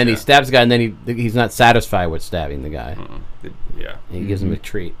someone else. and then he yeah. stabs the guy, and then he's not satisfied with stabbing the guy. Yeah. He gives him a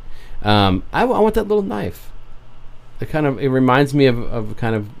treat. I want that little knife. It reminds me of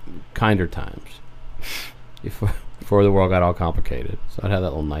kind of kinder times before the world got all complicated. So I'd have that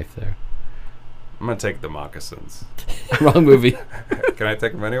little knife there. I'm gonna take the moccasins. Wrong movie. Can I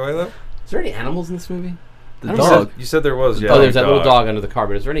take them anyway though? Is there any animals in this movie? The I don't dog. You said there was. Yeah. Oh, there's that little dog under the car.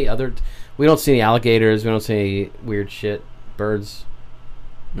 But is there any other? We don't see any alligators. We don't see any weird shit. Birds.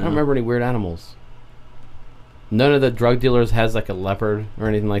 I No. don't remember any weird animals. None of the drug dealers has like a leopard or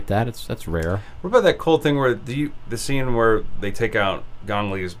anything like that. That's rare. What about that cold thing where the scene where they take out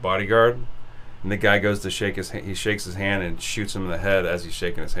Gong Li's bodyguard, and the guy goes to shake his he shakes his hand and shoots him in the head as he's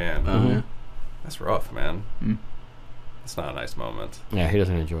shaking his hand. Yeah. That's rough, man. Mm. That's not a nice moment. Yeah, he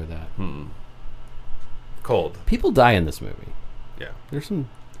doesn't enjoy that. Cold. People die in this movie. Yeah. There's some.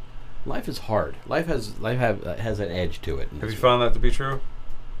 Life is hard. Life has an edge to it. Have you found that to be true,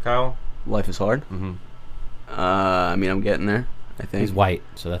 Kyle? Life is hard. Mm-hmm. I mean, I'm getting there. I think He's white,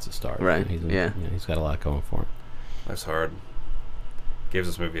 so that's a start. Right, He's yeah. He's got a lot going for him. That's hard. Gives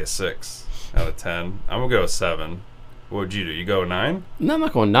this movie a 6 out of 10. I'm gonna go a 7. What would you do? You go a 9? No, I'm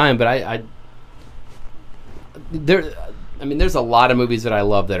not going 9, but I there's a lot of movies that I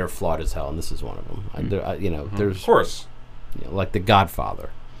love that are flawed as hell, and this is one of them. There's Of course. like The Godfather.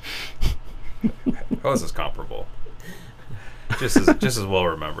 Oh, this is comparable. Just as well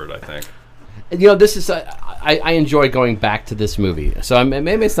remembered, I think. This is I enjoy going back to this movie. So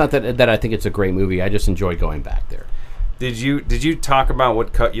maybe it's not that I think it's a great movie. I just enjoy going back there. Did you talk about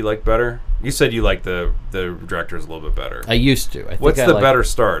what cut you like better? You said you like the director's a little bit better. I used to. What's the better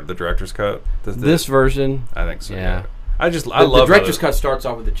start? The director's cut? This version? I think so. Yeah. I the love director's cut starts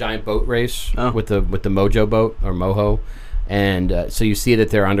off with a giant boat race with the Mojo boat or Moho, and so you see that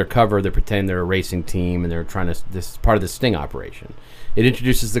they're undercover. They're pretending they're a racing team, and they're trying to. This is part of the sting operation. It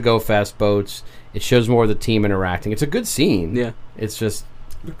introduces the Go Fast boats. It shows more of the team interacting. It's a good scene. Yeah. It's just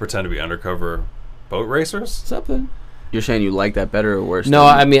We pretend to be undercover boat racers. something. You're saying you like that better or worse? No,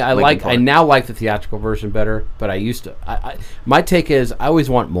 than I mean I Linkin Park? now like the theatrical version better, but I used to. My take is I always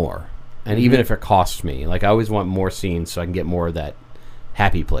want more, and even if it costs me, like I always want more scenes so I can get more of that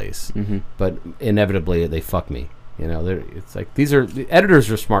happy place. Mm-hmm. But inevitably they fuck me. It's like the editors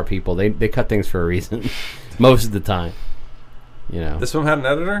are smart people. They cut things for a reason, most of the time. This film had an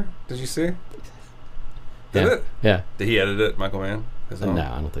editor. Did you see? Did it? Yeah. Did he edit it, Michael Mann? No,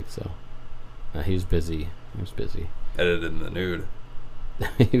 I don't think so. No, he was busy. Edited in the nude.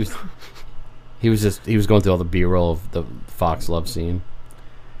 he was going through all the B-roll of the Fox love scene.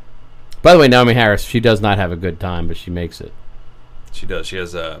 By the way, Naomi Harris, she does not have a good time, but she makes it. She does. She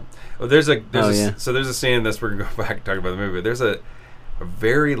has a. So there's a scene in this. We're gonna go back and talk about the movie. There's a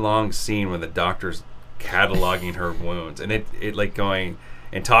very long scene when the doctor's cataloging her wounds, and it like going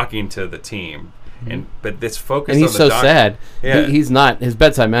and talking to the team, but it's focused. And he's on the so sad. Yeah. He's not. His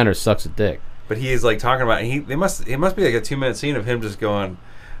bedside manner sucks a dick. But he is like talking about. It must be like a 2-minute scene of him just going.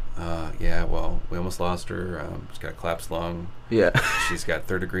 Yeah, well, we almost lost her. She's got collapsed lung. Yeah. She's got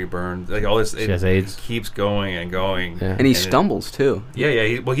 3rd-degree burns. Like all this, She has AIDS. Keeps going and going. Yeah. And he stumbles too. Yeah.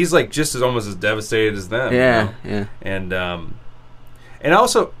 He's like just almost as devastated as them. Yeah, you know? yeah. And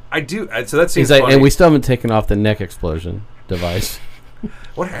also I do. So that seems He's like, funny. and we still haven't taken off the neck explosion device.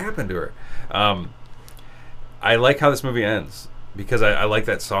 What happened to her? I like how this movie ends because I like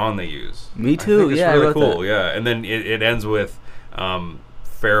that song they use. Me I too. think it's Yeah, I really wrote cool. that. Yeah, and then it ends with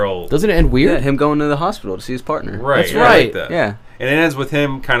Farrell. Doesn't it end weird? Yeah, him going to the hospital to see his partner. Right. That's yeah, I right. like that. Yeah. And it ends with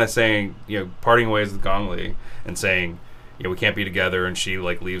him kind of saying, parting ways with Gong Li and saying, we can't be together, and she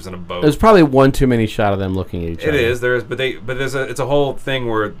like leaves in a boat. There's probably one too many shot of them looking at each other. It is. It's a whole thing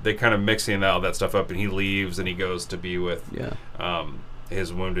where they kind of mixing all that stuff up, and he leaves and he goes to be with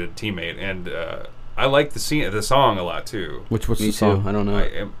his wounded teammate, and I like the song a lot too. What's Me the too. song? I don't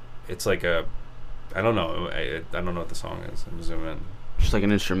know. It's like a, I don't know. I don't know what the song is. I'm zoom in. Just like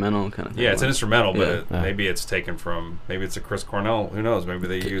an instrumental kind of thing. Yeah, it's an instrumental, but Yeah. maybe it's taken from it's a Chris Cornell. Who knows? Maybe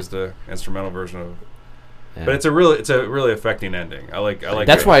they used the instrumental version of. Yeah. But it's a really affecting ending. I like.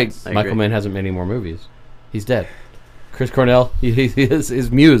 That's it. why I Michael agree. Mann hasn't made any more movies. He's dead. Chris Cornell,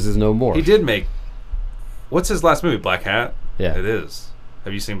 his muse is no more. He did make. What's his last movie? Black Hat. Yeah. It is.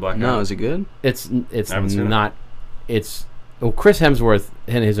 Have you seen Black Hat? No, is it good? It's I haven't seen it. not. It's Chris Hemsworth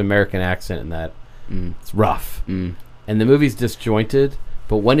and his American accent in that. It's rough, Mm. and the movie's disjointed.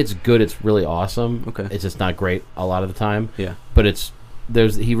 But when it's good, it's really awesome. Okay. It's just not great a lot of the time. Yeah. But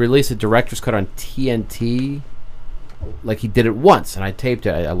he released a director's cut on TNT. Like he did it once, and I taped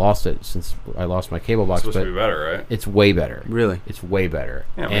it. I lost it since I lost my cable It's box. supposed But to be better, right? it's way better. Really? It's way better.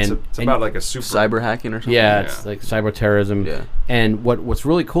 Yeah, it's about like a super. Cyber hacking or something? Yeah, it's like cyber terrorism. Yeah. And what's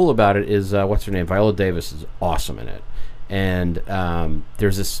really cool about it is what's her name? Viola Davis is awesome in it. And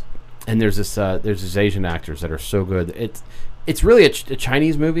there's this and there's these Asian actors that are so good. It's really a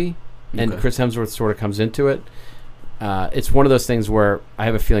Chinese movie, and Okay. Chris Hemsworth sort of comes into it. It's one of those things where I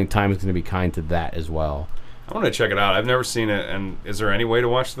have a feeling time is going to be kind to that as well. I want to check it out. I've never seen it, and is there any way to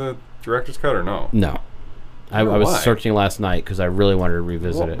watch the director's cut or no? No, I wonder was why. searching last night because I really wanted to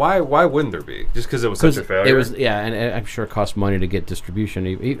revisit it. Why wouldn't there be? Just because it was such a failure? It was, yeah, and I'm sure it costs money to get distribution.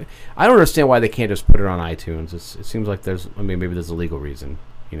 I don't understand why they can't just put it on iTunes. It seems like maybe there's a legal reason,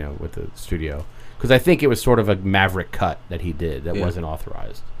 with the studio. Because I think it was sort of a maverick cut that he did that wasn't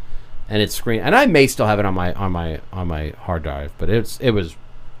authorized, and it's screen. And I may still have it on my hard drive, but it was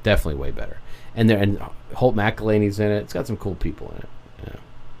definitely way better. And Holt McElhaney's in it. It's got some cool people in it. Yeah.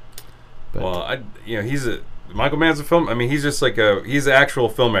 But, well, Michael Mann's a film. I mean, he's just he's an actual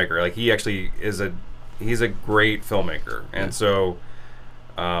filmmaker. Like he actually he's a great filmmaker, and so,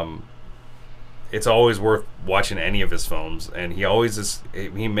 it's always worth watching any of his films. And he always is.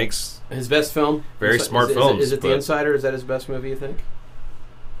 He makes his best film. very smart films. Is it The Insider? Is that his best movie? You think?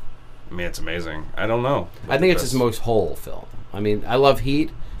 I mean, it's amazing. I don't know. I think it's his most whole film. I mean, I love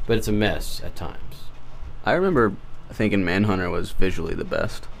Heat, but it's a mess at times. I remember thinking Manhunter was visually the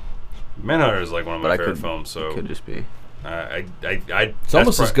best. Manhunter is like one of my But favorite films. So it could just be. It's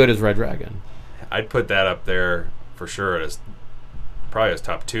almost as good as Red Dragon. I'd put that up there for sure as probably as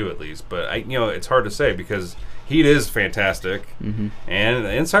top 2 at least. But it's hard to say because Heat is fantastic, Mm-hmm. and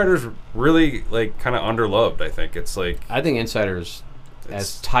The Insider's really kind of underloved. I think it's I think Insider's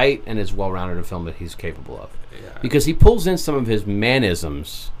as tight and as well-rounded a film that he's capable of. Yeah. Because he pulls in some of his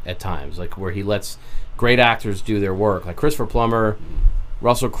mannerisms at times, like where he lets great actors do their work, like Christopher Plummer,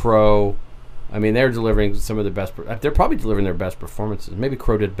 Russell Crowe. I mean, they're delivering some of the best. They're probably delivering their best performances. Maybe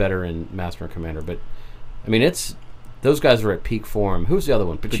Crowe did better in Master and Commander, but I mean, those guys are at peak form. Who's the other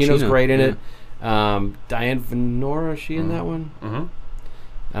one? Pacino's great in it. Diane Venora, is she in that one?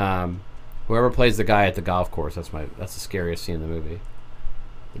 Mm-hmm. Whoever plays the guy at the golf course, that's the scariest scene in the movie.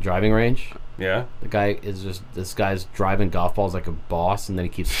 The driving range. Yeah. The guy this guy's driving golf balls like a boss, and then he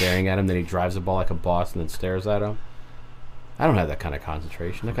keeps staring at him. Then he drives the ball like a boss, and then stares at him. I don't have that kind of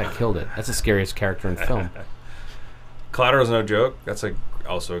concentration. That guy killed it. That's the scariest character in film. Collateral's no joke. That's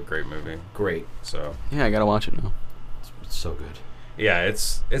also a great movie. Great. So Yeah, I gotta watch it now. It's so good. yeah,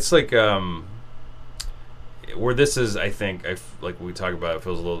 it's like where this is. I think like we talk about, it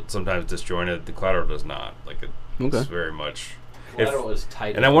feels a little sometimes disjointed. The Collateral does not. It's very much. Collateral is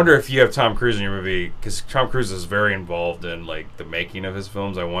tight. And I wonder if you have Tom Cruise in your movie, because Tom Cruise is very involved in the making of his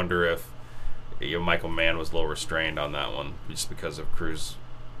films. I wonder if Michael Mann was a little restrained on that one just because of Cruise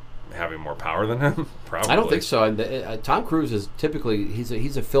having more power than him. Probably. I don't think so. Tom Cruise is typically he's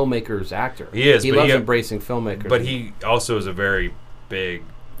a filmmaker's actor. He is. He but loves embracing filmmakers. But he also is a very big.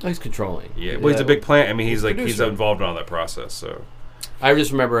 He's controlling. Yeah, well, he's a big plant. I mean, he's producer. involved in all that process. So I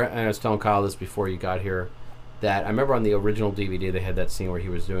just remember, and I was telling Kyle this before you got here, that I remember on the original DVD they had that scene where he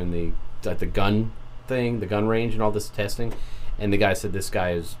was doing the gun thing, the gun range, and all this testing, and the guy said this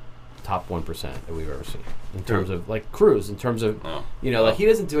guy is top 1% that we've ever seen in terms of Cruise, in terms of he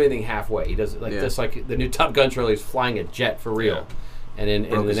doesn't do anything halfway. He does just like the new Top Gun trailer. He's flying a jet for real, and in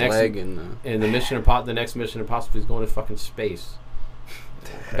the next leg in the next Mission Impossible, he's going to fucking space.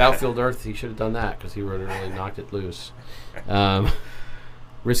 Battlefield Earth, he should have done that because he would have really knocked it loose.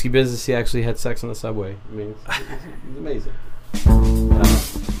 Risky Business, he actually had sex on the subway. I mean, it's amazing.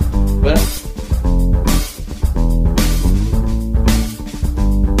 But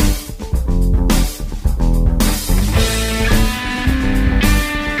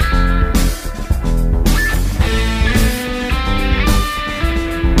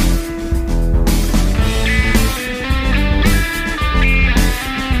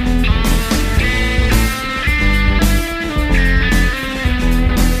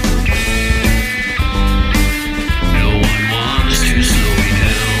No one wants to slow me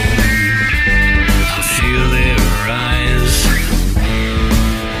down.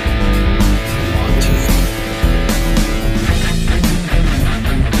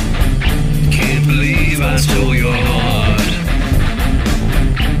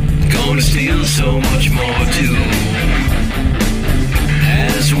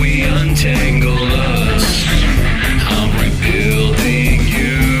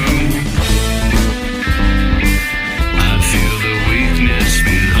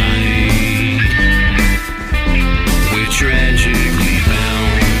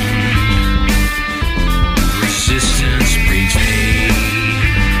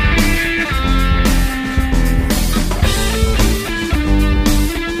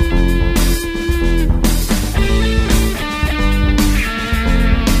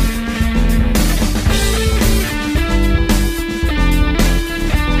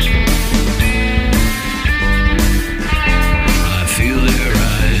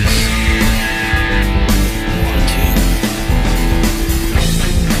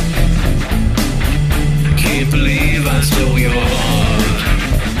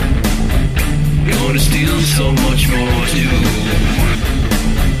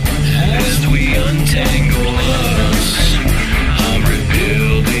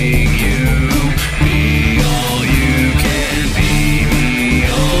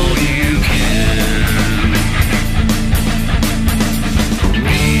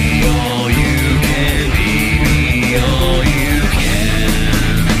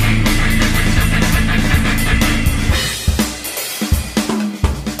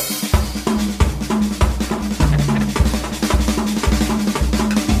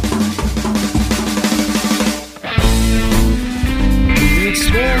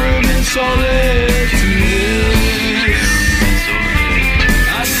 soleil.